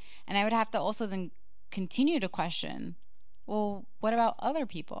 right? And I would have to also then continue to question, well, what about other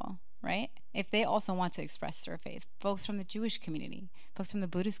people, right? If they also want to express their faith, folks from the Jewish community, folks from the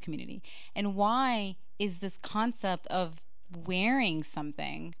Buddhist community, and why is this concept of wearing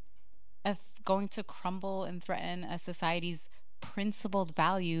something going to crumble and threaten a society's principled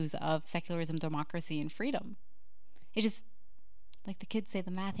values of secularism, democracy, and freedom? It just, like the kids say,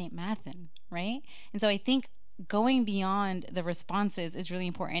 the math ain't mathin', right? And so I think going beyond the responses is really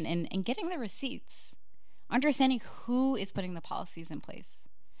important, and getting the receipts, understanding who is putting the policies in place,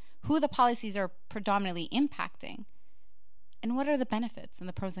 who the policies are predominantly impacting, and what are the benefits and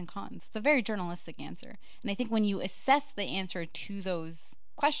the pros and cons. It's a very journalistic answer. And I think when you assess the answer to those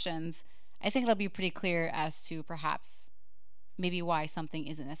questions, I think it'll be pretty clear as to perhaps maybe why something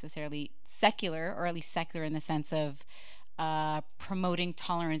isn't necessarily secular, or at least secular in the sense of promoting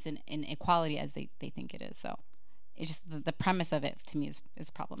tolerance and equality as they think it is. So it's just the premise of it to me is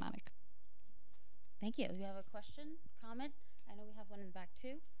problematic. Thank you. You have a question, comment? I know we have one in the back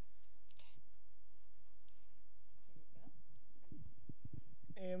too.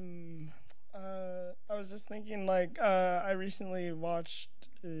 I was just thinking, like, I recently watched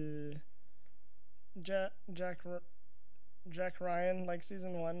Jack Ryan, like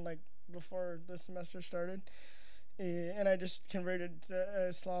season 1, like before the semester started, and I just converted to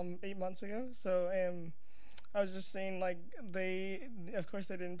Islam 8 months ago. So I was just saying, like, of course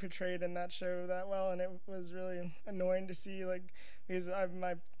they didn't portray it in that show that well, and it was really annoying to see, like, because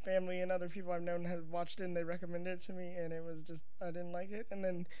my family and other people I've known have watched it and they recommended it to me, and it was just, I didn't like it. And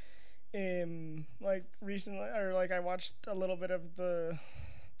then like recently, or like I watched a little bit of the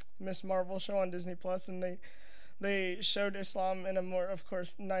Miss Marvel show on Disney Plus, and they showed Islam in a more, of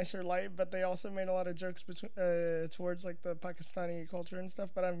course, nicer light, but they also made a lot of jokes towards like the Pakistani culture and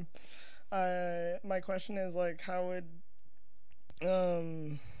stuff. But my question is, like, how would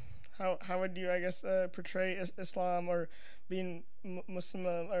you, I guess, portray Islam or being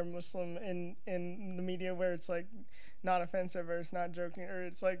Muslim in the media, where it's like not offensive, or it's not joking, or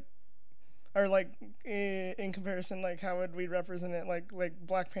it's like, or like in comparison, like how would we represent it, like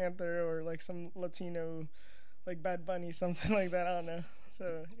Black Panther or like some Latino, like Bad Bunny, something like that. I don't know.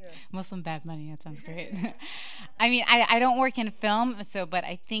 So yeah. Muslim Bad Bunny, that sounds great. I mean, I don't work in film, but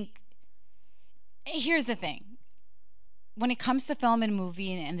I think here's the thing. When it comes to film and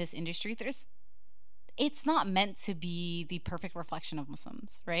movie and this industry, it's not meant to be the perfect reflection of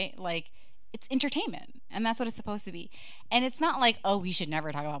Muslims, right? Like, it's entertainment, and that's what it's supposed to be. And it's not like, oh, we should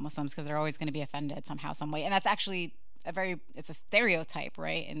never talk about Muslims because they're always going to be offended somehow, some way. And that's actually it's a stereotype,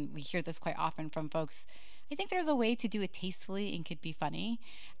 right? And we hear this quite often from folks. I think there's a way to do it tastefully and could be funny.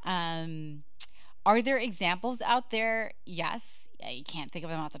 Are there examples out there? Yes. I can't think of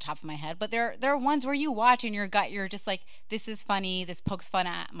them off the top of my head, but there are ones where you watch and you're just like, this is funny, this pokes fun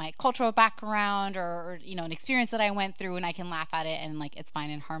at my cultural background or an experience that I went through, and I can laugh at it and like it's fine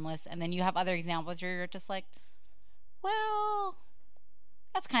and harmless. And then you have other examples where you're just like, well,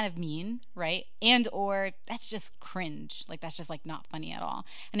 that's kind of mean, right? And or that's just cringe. Like, that's just like not funny at all.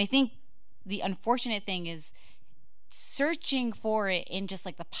 And I think the unfortunate thing is searching for it in just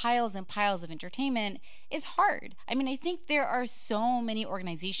like the piles and piles of entertainment is hard. I mean, I think there are so many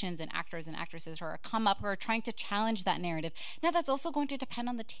organizations and actors and actresses who are trying to challenge that narrative. Now, that's also going to depend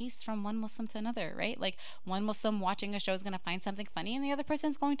on the taste from one Muslim to another, right? Like, one Muslim watching a show is going to find something funny, and the other person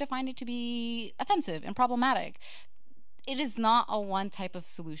is going to find it to be offensive and problematic. It is not a one type of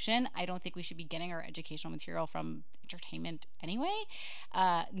solution. I don't think we should be getting our educational material from entertainment anyway.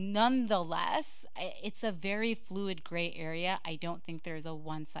 Nonetheless, it's a very fluid gray area. I don't think there's a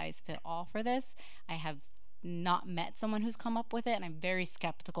one size fit all for this. I have not met someone who's come up with it, and I'm very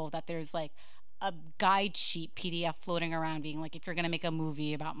skeptical that there's like a guide sheet PDF floating around being like, if you're going to make a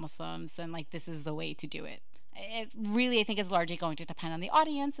movie about Muslims, and like, this is the way to do it. It really, I think, is largely going to depend on the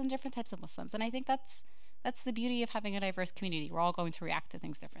audience and different types of Muslims. And I think that's the beauty of having a diverse community. We're all going to react to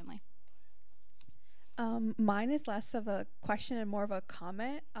things differently. Mine is less of a question and more of a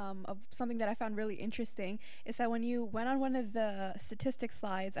comment of something that I found really interesting, is that when you went on one of the statistics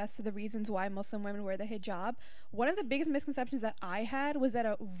slides as to the reasons why Muslim women wear the hijab, one of the biggest misconceptions that I had was that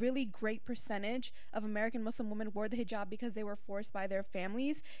a really great percentage of American Muslim women wore the hijab because they were forced by their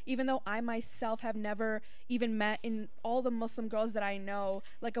families, even though I myself have never even met, in all the Muslim girls that I know,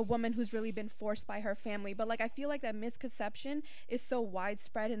 like a woman who's really been forced by her family. But like, I feel like that misconception is so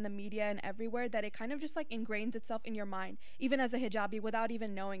widespread in the media and everywhere that it kind of just like ingrains itself in your mind, even as a hijabi, without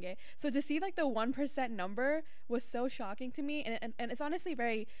even knowing it. So to see like the 1% number was so shocking to me, and it's honestly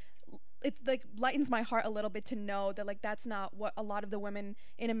very, it like lightens my heart a little bit to know that like that's not what a lot of the women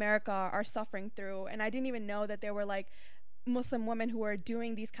in America are suffering through. And I didn't even know that there were like Muslim women who are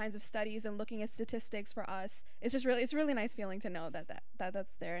doing these kinds of studies and looking at statistics for us. It's just really, it's a really nice feeling to know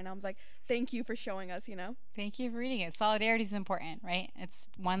that's there. And I was like, thank you for showing us, you know. Thank you for reading it. Solidarity is important, right? It's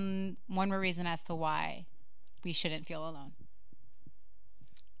one more reason as to why we shouldn't feel alone.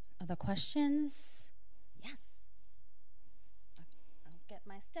 Other questions? Yes. I'll get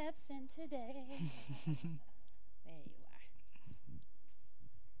my steps in today. There you are.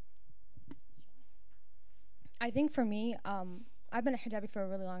 I think for me, I've been a hijabi for a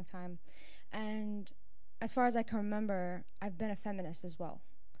really long time, and as far as I can remember, I've been a feminist as well.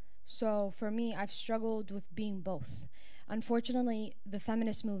 So for me, I've struggled with being both. Unfortunately, the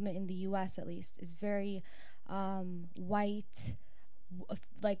feminist movement in the US, at least, is very white,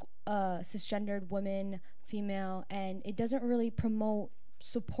 cisgendered women, female, and it doesn't really promote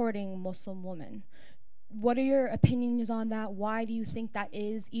supporting Muslim women. What are your opinions on that? Why do you think that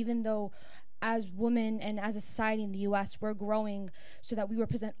is, even though as women and as a society in the US, we're growing so that we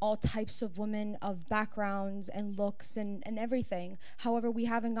represent all types of women of backgrounds and looks and everything. However, we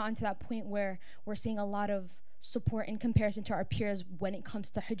haven't gotten to that point where we're seeing a lot of support in comparison to our peers when it comes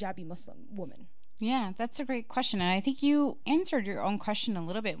to hijabi Muslim women. Yeah, that's a great question. And I think you answered your own question a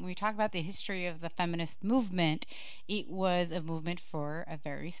little bit. When we talk about the history of the feminist movement, it was a movement for a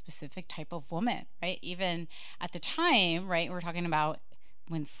very specific type of woman, right? Even at the time, right, we're talking about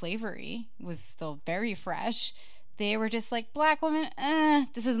when slavery was still very fresh, they were just like, black women,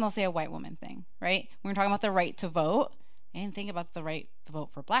 this is mostly a white woman thing, right? When we're talking about the right to vote, I didn't think about the right to vote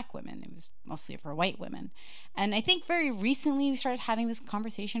for black women. It was mostly for white women. And I think very recently we started having this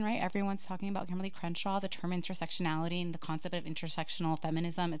conversation, right? Everyone's talking about Kimberly Crenshaw, the term intersectionality and the concept of intersectional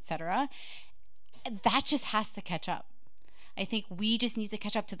feminism, etc. That just has to catch up. I think we just need to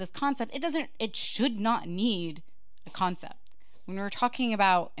catch up to this concept. It should not need a concept. When we're talking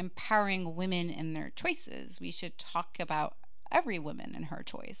about empowering women in their choices, we should talk about every woman and her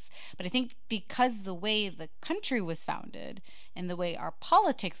choice. But I think because the way the country was founded and the way our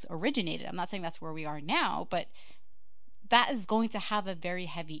politics originated, I'm not saying that's where we are now, but that is going to have a very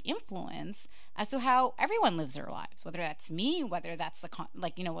heavy influence as to how everyone lives their lives, whether that's me, whether that's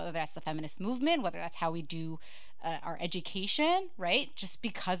whether that's the feminist movement, whether that's how we do our education, right? Just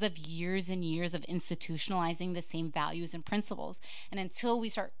because of years and years of institutionalizing the same values and principles. And until we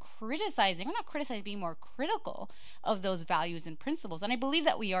start criticizing, or not criticizing, being more critical of those values and principles, and I believe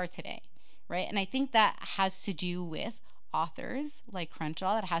that we are today, right? And I think that has to do with authors like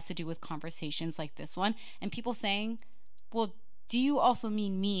Crenshaw, that has to do with conversations like this one, and people saying, well, do you also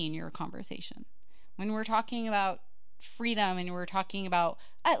mean me in your conversation? When we're talking about freedom and we're talking about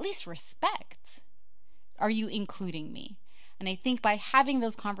at least respect, are you including me? And I think by having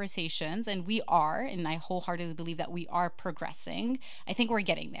those conversations, and we are, and I wholeheartedly believe that we are progressing, I think we're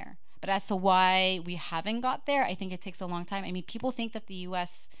getting there. But as to why we haven't got there, I think it takes a long time. I mean, people think that the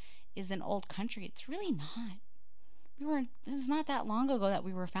US is an old country. It's really not. It was not that long ago that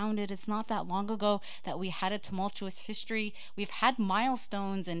we were founded. It's not that long ago that we had a tumultuous history. We've had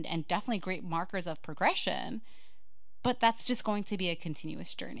milestones and definitely great markers of progression, but that's just going to be a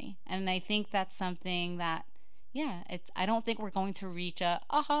continuous journey. And I think that's something that, I don't think we're going to reach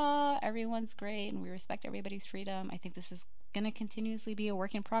everyone's great and we respect everybody's freedom. I think this is going to continuously be a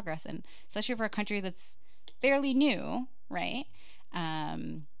work in progress, and especially for a country that's fairly new, right?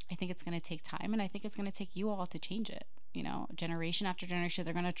 I think it's going to take time, and I think it's going to take you all to change it. You know, generation after generation,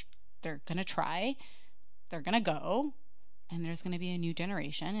 they're going to try, they're going to go, and there's going to be a new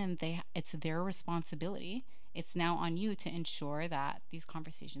generation, and it's their responsibility. It's now on you to ensure that these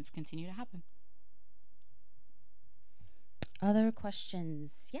conversations continue to happen. Other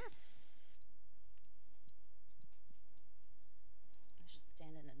questions? Yes. I should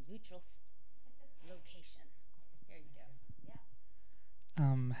stand in a neutral. location. Here you go.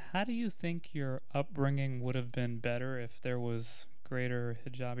 Yeah. How do you think your upbringing would have been better if there was greater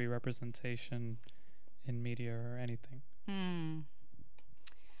hijabi representation in media or anything? I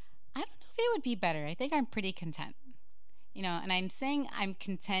don't know if it would be better. I think I'm pretty content. And I'm saying I'm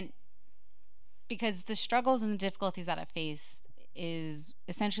content because the struggles and the difficulties that I faced is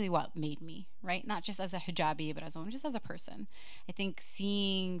essentially what made me, right? Not just as a hijabi, but as a woman, just as a person. I think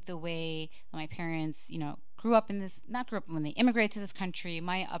seeing the way my parents, grew up when they immigrated to this country,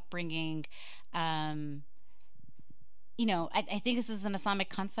 my upbringing, I think this is an Islamic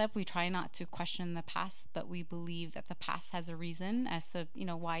concept. We try not to question the past, but we believe that the past has a reason as to,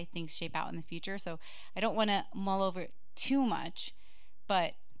 why things shape out in the future. So I don't want to mull over it too much,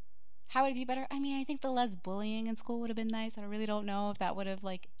 but how would it be better? I mean, I think the less bullying in school would have been nice. I really don't know if that would have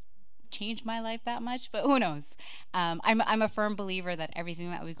changed my life that much, but who knows? I'm a firm believer that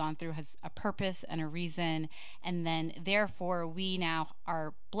everything that we've gone through has a purpose and a reason, and then therefore we now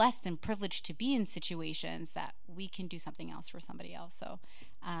are blessed and privileged to be in situations that we can do something else for somebody else. So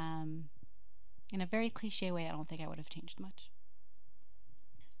in a very cliche way, I don't think I would have changed much.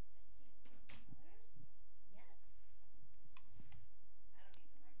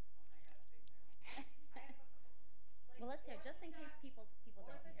 Well, let's hear, just in case people don't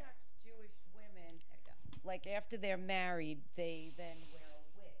hear. Orthodox Jewish women, like after they're married, they then wear a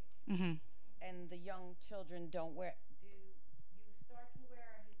wig, and the young children don't wear. Do you start to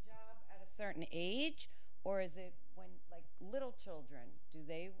wear a hijab at a certain age, or is it when little children? Do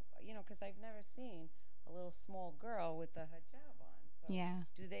they, because I've never seen a little small girl with a hijab on. So Yeah.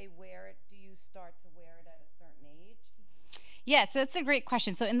 do they wear it? Do you start to wear it at a certain age? Yeah, so it's a great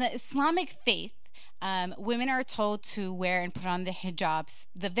question. So in the Islamic faith, women are told to wear and put on the hijabs,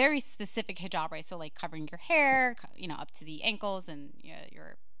 the very specific hijab, right? So covering your hair, up to the ankles and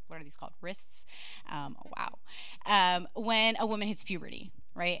your what are these called? Wrists. When a woman hits puberty,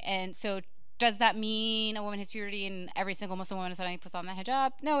 right? And so does that mean a woman hits puberty and every single Muslim woman suddenly puts on the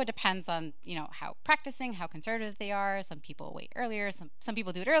hijab? No, it depends on, how practicing, how conservative they are. Some people wait earlier. Some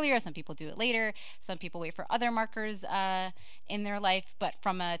people do it earlier. Some people do it later. Some people wait for other markers in their life. But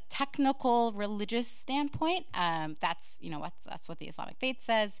from a technical religious standpoint, that's what the Islamic faith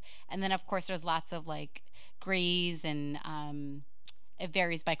says. And then, of course, there's lots of grays and it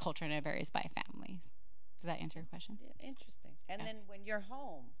varies by culture and it varies by families. Does that answer your question? Yeah, interesting. And then when you're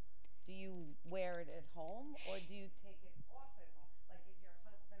home, do you wear it at home or do you take it off at home? Is your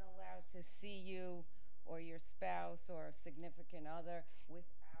husband allowed to see you or your spouse or a significant other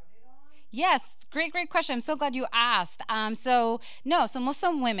without it on? Yes, great question. I'm so glad you asked. So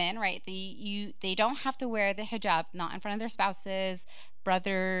Muslim women, right? They don't have to wear the hijab, not in front of their spouses,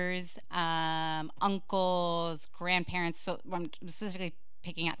 brothers, uncles, grandparents. So I'm specifically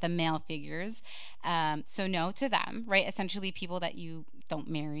picking at the male figures. So no to them, right? Essentially people that you don't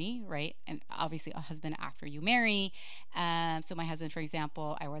marry, right? And obviously a husband after you marry. So my husband, for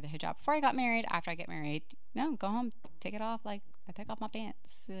example, I wore the hijab before I got married. After I get married, no, go home, take it off. I take off my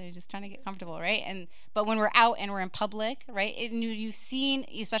pants, just trying to get comfortable, right? But when we're out and we're in public, right? You've seen,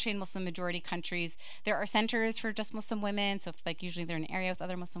 especially in Muslim majority countries, there are centers for just Muslim women. So if usually they're in an area with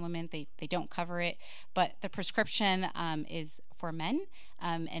other Muslim women, they don't cover it. But the prescription is for men,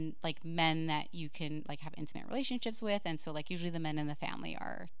 and men that you can have intimate relationships with, and so usually the men in the family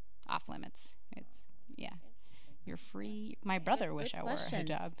are off limits. It's you're free. My brother wish I wore a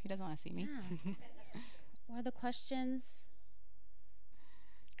hijab. He doesn't want to see me. Yeah. What are the questions?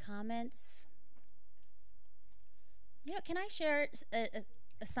 Comments? Can I share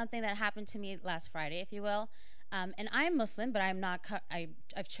something that happened to me last Friday, if you will? And I'm Muslim, but I'm not.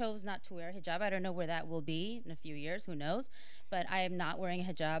 I've chose not to wear a hijab. I don't know where that will be in a few years. Who knows? But I am not wearing a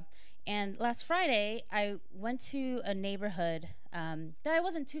hijab. And last Friday, I went to a neighborhood that I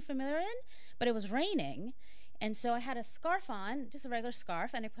wasn't too familiar in, but it was raining, and so I had a scarf on, just a regular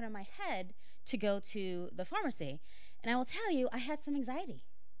scarf, and I put it on my head to go to the pharmacy. And I will tell you, I had some anxiety,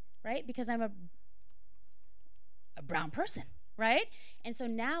 right? Because I'm a brown person, right? And so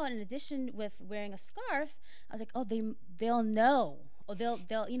now, in addition with wearing a scarf, I was like, oh, they'll know. Oh, they'll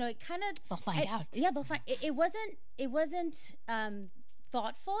it kind of they'll find out. Yeah, they'll find. It wasn't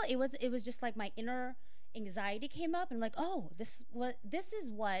thoughtful. It was just my inner anxiety came up, and oh, this is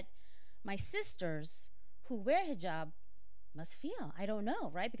what my sisters who wear hijab must feel. I don't know,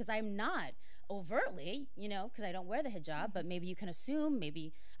 right? Because I'm not overtly, because I don't wear the hijab, but maybe you can assume,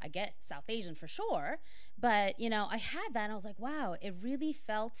 maybe I get South Asian for sure, but I had that and I was like, wow, it really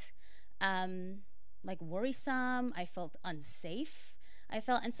felt worrisome. I felt unsafe.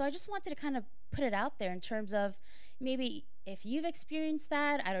 And so I just wanted to kind of put it out there in terms of, maybe if you've experienced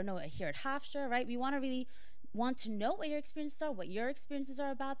that, I don't know, here at Hofstra, right? We really want to know what your experiences are, what your experiences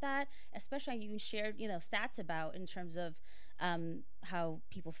are about that, especially you shared, stats about in terms of how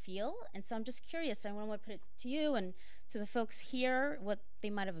people feel. And so I'm just curious, I want to put it to you and to the folks here, what they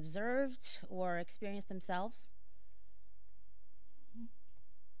might have observed or experienced themselves.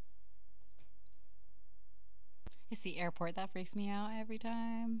 It's the airport that freaks me out every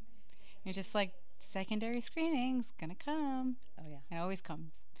time. You're just like, secondary screening's gonna come. Oh yeah. It always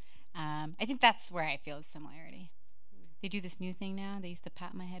comes. I think that's where I feel a similarity. They do this new thing now. They used to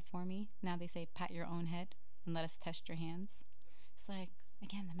pat my head for me. Now they say pat your own head and let us test your hands. It's like,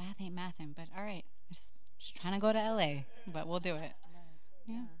 again, the math ain't mathin', but all right. Just trying to go to LA, but we'll do it.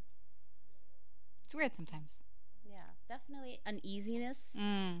 Yeah. It's weird sometimes. Yeah, definitely uneasiness,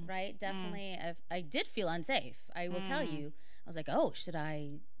 right? Definitely, I did feel unsafe. I will tell you. I was like, oh, should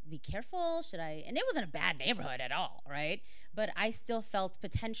I be careful? Should I? And it wasn't a bad neighborhood at all, right? But I still felt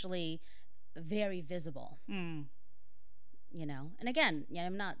potentially very visible. And again,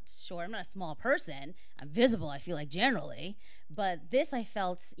 I'm not sure. I'm not a small person. I'm visible, I feel like, generally. But this, I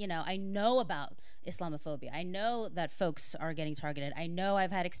felt, I know about Islamophobia. I know that folks are getting targeted. I know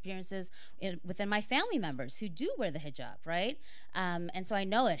I've had experiences within my family members who do wear the hijab, right? And so I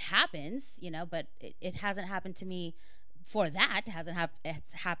know it happens, but it hasn't happened to me for that.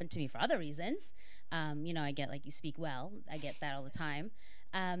 It's happened to me for other reasons. I get, like, you speak well. I get that all the time.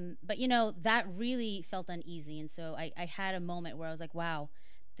 But that really felt uneasy. And so I had a moment where I was like, wow,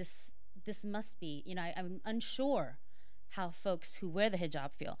 this must be, I'm unsure how folks who wear the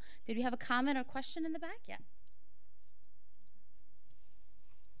hijab feel. Did we have a comment or question in the back? Yeah.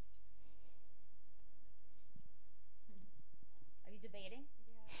 Are you debating?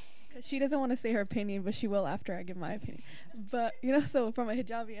 Because she doesn't want to say her opinion, but she will after I give my opinion. But, so from a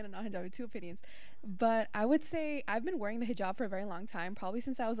hijabi and a non-hijabi, two opinions. But I would say I've been wearing the hijab for a very long time, probably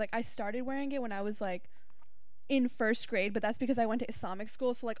since I started wearing it when I was in first grade, but that's because I went to Islamic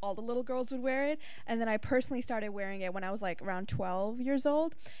school, so all the little girls would wear it. And then I personally started wearing it when I was around 12 years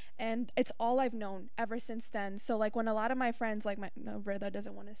old, and it's all I've known ever since then. So when a lot of my friends, Rida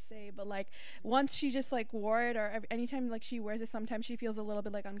doesn't want to say, but once she just wore it, or anytime she wears it, sometimes she feels a little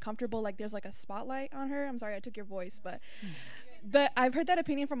bit uncomfortable, there's a spotlight on her. I'm sorry I took your voice, but But I've heard that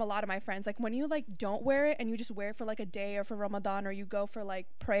opinion from a lot of my friends. When you don't wear it and you just wear it for a day or for Ramadan, or you go for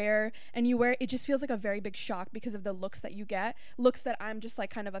prayer and you wear it, it just feels like a very big shock because of the looks that you get, looks that I'm just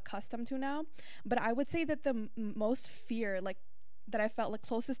kind of accustomed to now. But I would say that the most fear that I felt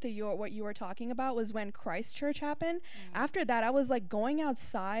closest to what you were talking about was when Christchurch happened. After that, I was going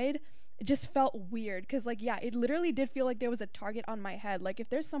outside. It just felt weird because it literally did feel like there was a target on my head. If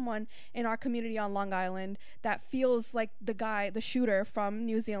there's someone in our community on Long Island that feels like the shooter from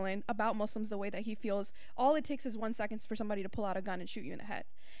New Zealand about Muslims the way that he feels, all it takes is 1 second for somebody to pull out a gun and shoot you in the head.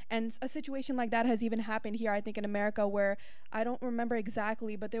 And a situation like that has even happened here, I think, in America, where I don't remember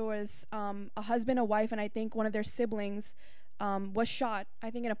exactly, but there was a husband, a wife, and I think one of their siblings was shot, I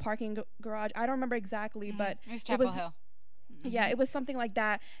think, in a parking garage. I don't remember exactly, but it was Chapel Hill. Yeah, it was something like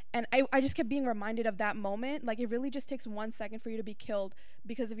that. And I just kept being reminded of that moment. It really just takes 1 second for you to be killed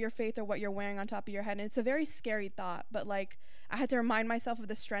because of your faith or what you're wearing on top of your head. And it's a very scary thought. But I had to remind myself of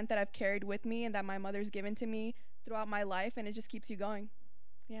the strength that I've carried with me and that my mother's given to me throughout my life. And it just keeps you going.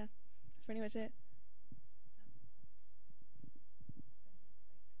 Yeah, that's pretty much it.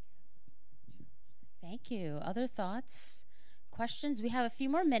 Thank you. Other thoughts, questions? We have a few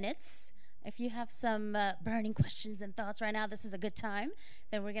more minutes. If you have some burning questions and thoughts right now, this is a good time.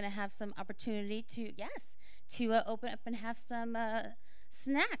 Then we're going to have some opportunity to open up and have some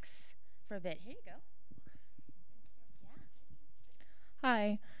snacks for a bit. Here you go. Yeah.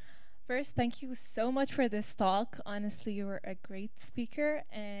 Hi. First, thank you so much for this talk. Honestly, you were a great speaker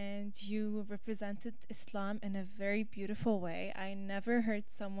and you represented Islam in a very beautiful way. I never heard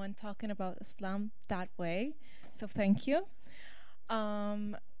someone talking about Islam that way, so thank you.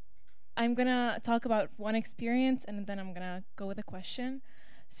 I'm going to talk about one experience and then I'm going to go with a question.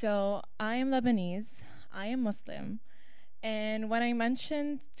 So I am Lebanese, I am Muslim, and when I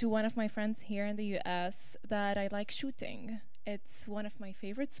mentioned to one of my friends here in the US that I like shooting, it's one of my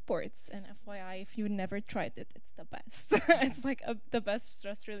favorite sports, and FYI, if you never tried it, it's the best. It's the best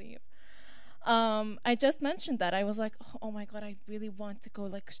stress relief. I just mentioned that. I was like, oh my God, I really want to go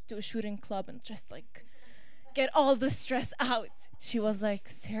to a shooting club and just get all the stress out. She was like,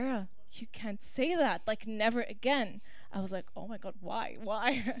 Sarah, you can't say that, never again. I was like, oh my God,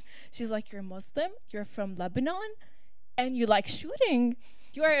 why? She's like, you're Muslim, you're from Lebanon, and you like shooting.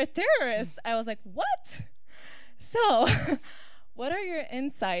 You are a terrorist. I was like, what? So What are your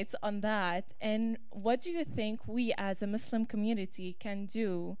insights on that, and what do you think we as a Muslim community can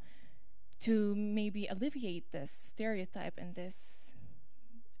do to maybe alleviate this stereotype and this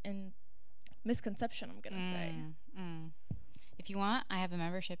misconception, I'm gonna say? If you want, I have a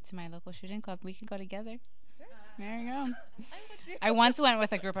membership to my local shooting club. We can go together. There you go. I once went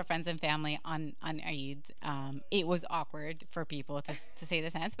with a group of friends and family on Eid. It was awkward for people to say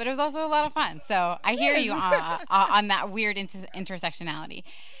the sense, but it was also a lot of fun. So I hear you on that weird intersectionality.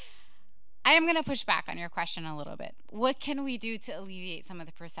 I am going to push back on your question a little bit. What can we do to alleviate some of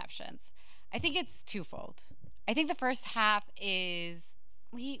the perceptions? I think it's twofold. I think the first half is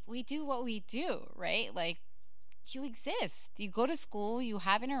we do what we do, right? Like, you exist. You go to school, you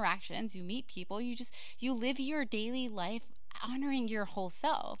have interactions, you meet people, you live your daily life honoring your whole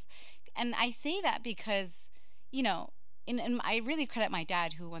self. And I say that because, you know, and I really credit my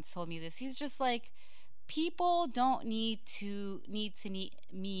dad who once told me this. He was just like, people don't need to meet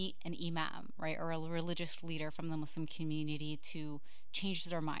an imam, right, or a religious leader from the Muslim community to change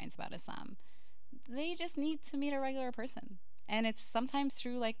their minds about Islam. They just need to meet a regular person. And it's sometimes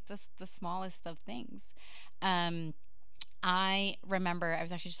through like the smallest of things. I remember I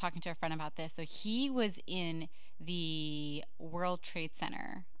was actually just talking to a friend about this. So he was in the World Trade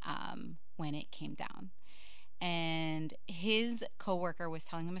Center when it came down. And his coworker was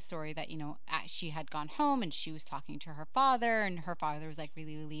telling him a story that, you know, she had gone home and she was talking to her father, and her father was like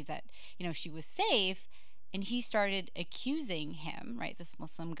really relieved that, you know, she was safe. And he started accusing him, right, this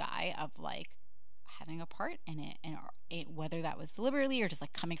Muslim guy, of like having a part in it, and whether that was deliberately or just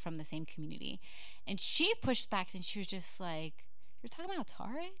like coming from the same community. And she pushed back and she was just like, "You're talking about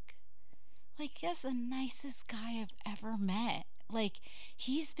Tariq? Like, that's the nicest guy I've ever met. Like,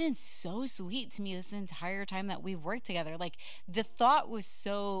 he's been so sweet to me this entire time that we've worked together." Like, the thought was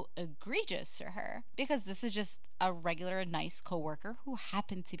so egregious to her because this is just a regular nice coworker who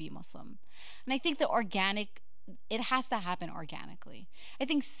happened to be Muslim. And I think it has to happen organically. I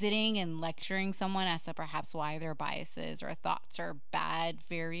think sitting and lecturing someone as to perhaps why their biases or thoughts are bad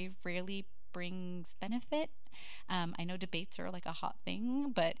very rarely brings benefit. I know debates are like a hot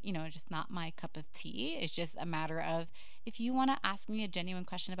thing, but, you know, just not my cup of tea. It's just a matter of, if you want to ask me a genuine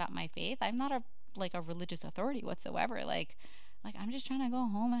question about my faith, I'm not a religious authority whatsoever. Like I'm just trying to go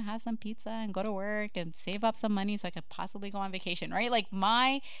home and have some pizza and go to work and save up some money so I could possibly go on vacation, right? Like,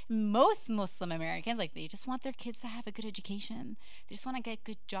 most Muslim Americans, like, they just want their kids to have a good education. They just want to get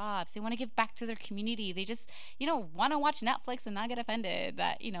good jobs. They want to give back to their community. They just, you know, want to watch Netflix and not get offended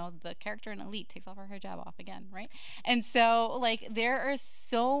that, you know, the character in Elite takes off her hijab off again, right? And so, like, there are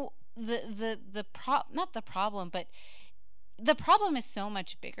so, the problem is so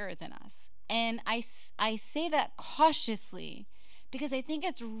much bigger than us. And I say that cautiously because I think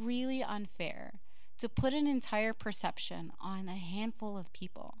it's really unfair to put an entire perception on a handful of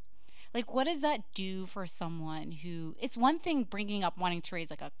people. Like, what does that do for someone who, it's one thing bringing up wanting to raise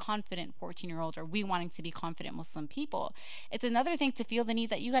like a confident 14-year-old, or we wanting to be confident Muslim people. It's another thing to feel the need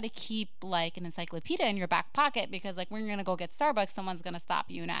that you got to keep like an encyclopedia in your back pocket because, like, when you're going to go get Starbucks, someone's going to stop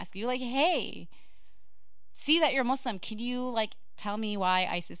you and ask you, like, "Hey, see that you're Muslim. Can you like tell me why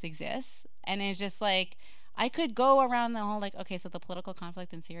ISIS exists?" And it's just like, I could go around the whole like, okay, so the political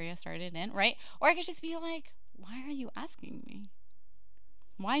conflict in Syria started in, right? Or I could just be like, why are you asking me?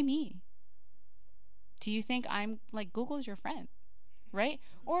 Why me? Do you think I'm like, Google's your friend, right?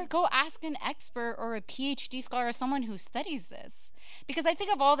 Or go ask an expert or a PhD scholar or someone who studies this. Because I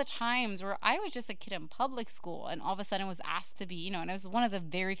think of all the times where I was just a kid in public school and all of a sudden was asked to be, you know, and I was one of the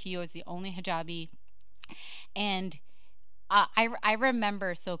very few, I was the only hijabi. And I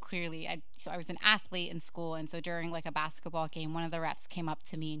remember so clearly, so I was an athlete in school, and so during like a basketball game, one of the refs came up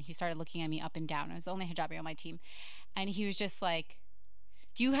to me and he started looking at me up and down. I was the only hijabi on my team. And he was just like,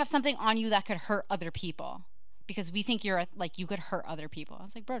 "Do you have something on you that could hurt other people? Because we think you're like, you could hurt other people." I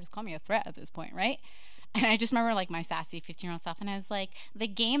was like, "Bro, just call me a threat at this point, right?" And I just remember like my sassy 15-year-old self, and I was like, "The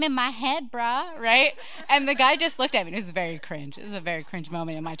game in my head, bruh," right? And the guy just looked at me. It was very cringe. It was a very cringe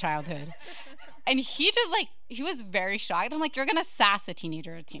moment in my childhood. And he just like, he was very shocked. I'm like, "You're going to sass a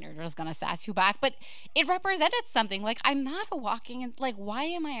teenager is going to sass you back." But it represented something. Like, I'm not a walking, like, why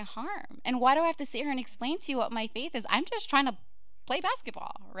am I a harm? And why do I have to sit here and explain to you what my faith is? I'm just trying to play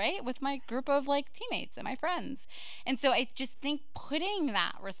basketball, right? With my group of like teammates and my friends. And so I just think putting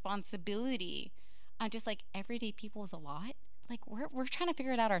that responsibility on just like everyday people is a lot. Like, we're trying to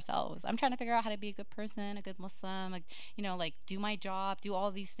figure it out ourselves. I'm trying to figure out how to be a good person, a good Muslim, like, you know, like do my job, do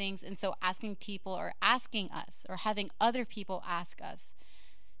all these things. And so asking people or asking us or having other people ask us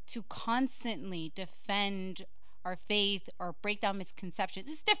to constantly defend our faith or break down misconceptions.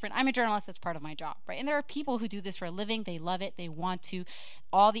 It's different. I'm a journalist. It's part of my job, right? And there are people who do this for a living. They love it. They want to.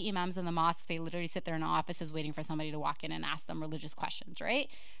 All the imams in the mosque, they literally sit there in offices waiting for somebody to walk in and ask them religious questions, right?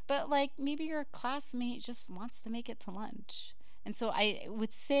 But like maybe your classmate just wants to make it to lunch. And so I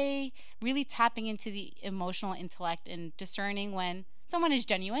would say really tapping into the emotional intellect and discerning when someone is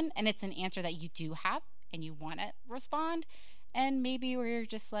genuine and it's an answer that you do have and you want to respond, and maybe where you're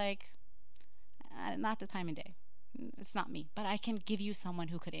just like, not the time of day. It's not me, but I can give you someone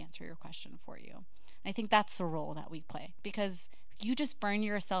who could answer your question for you. And I think that's the role that we play, because if you just burn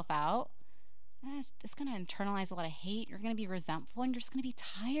yourself out, it's going to internalize a lot of hate. You're going to be resentful, and you're just going to be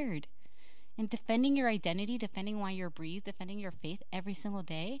tired. And defending your identity, defending why you're breathed, defending your faith every single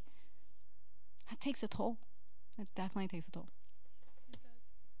day, that takes a toll. It definitely takes a toll.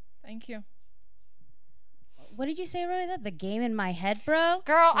 Thank you. What did you say, Rowaida? The game in my head, bro?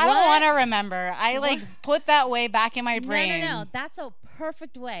 Girl, I don't want to remember. I put that way back in my brain. No. That's a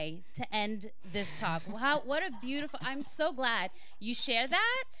perfect way to end this talk. What a beautiful, I'm so glad you shared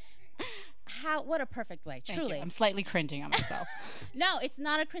that. What a perfect way, Thank truly. You. I'm slightly cringing on myself. No, it's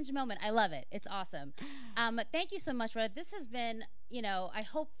not a cringe moment. I love it. It's awesome. Thank you so much, Rowaida. This has been, I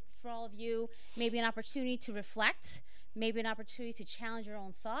hope for all of you, maybe an opportunity to reflect, maybe an opportunity to challenge your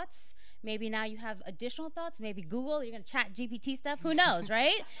own thoughts. Maybe now you have additional thoughts. Maybe Google, you're going to chat GPT stuff. Who knows,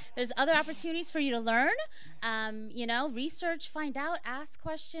 right? There's other opportunities for you to learn, research, find out, ask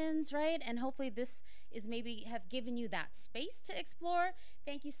questions, right? And hopefully this is maybe have given you that space to explore.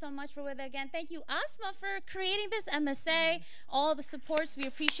 Thank you so much, Rowaida, again. Thank you, Asma, for creating this MSA. All the supports, we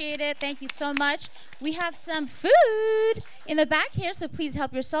appreciate it. Thank you so much. We have some food in the back here, so please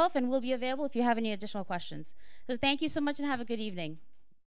help yourself, and we'll be available if you have any additional questions. So thank you so much, and have a good evening.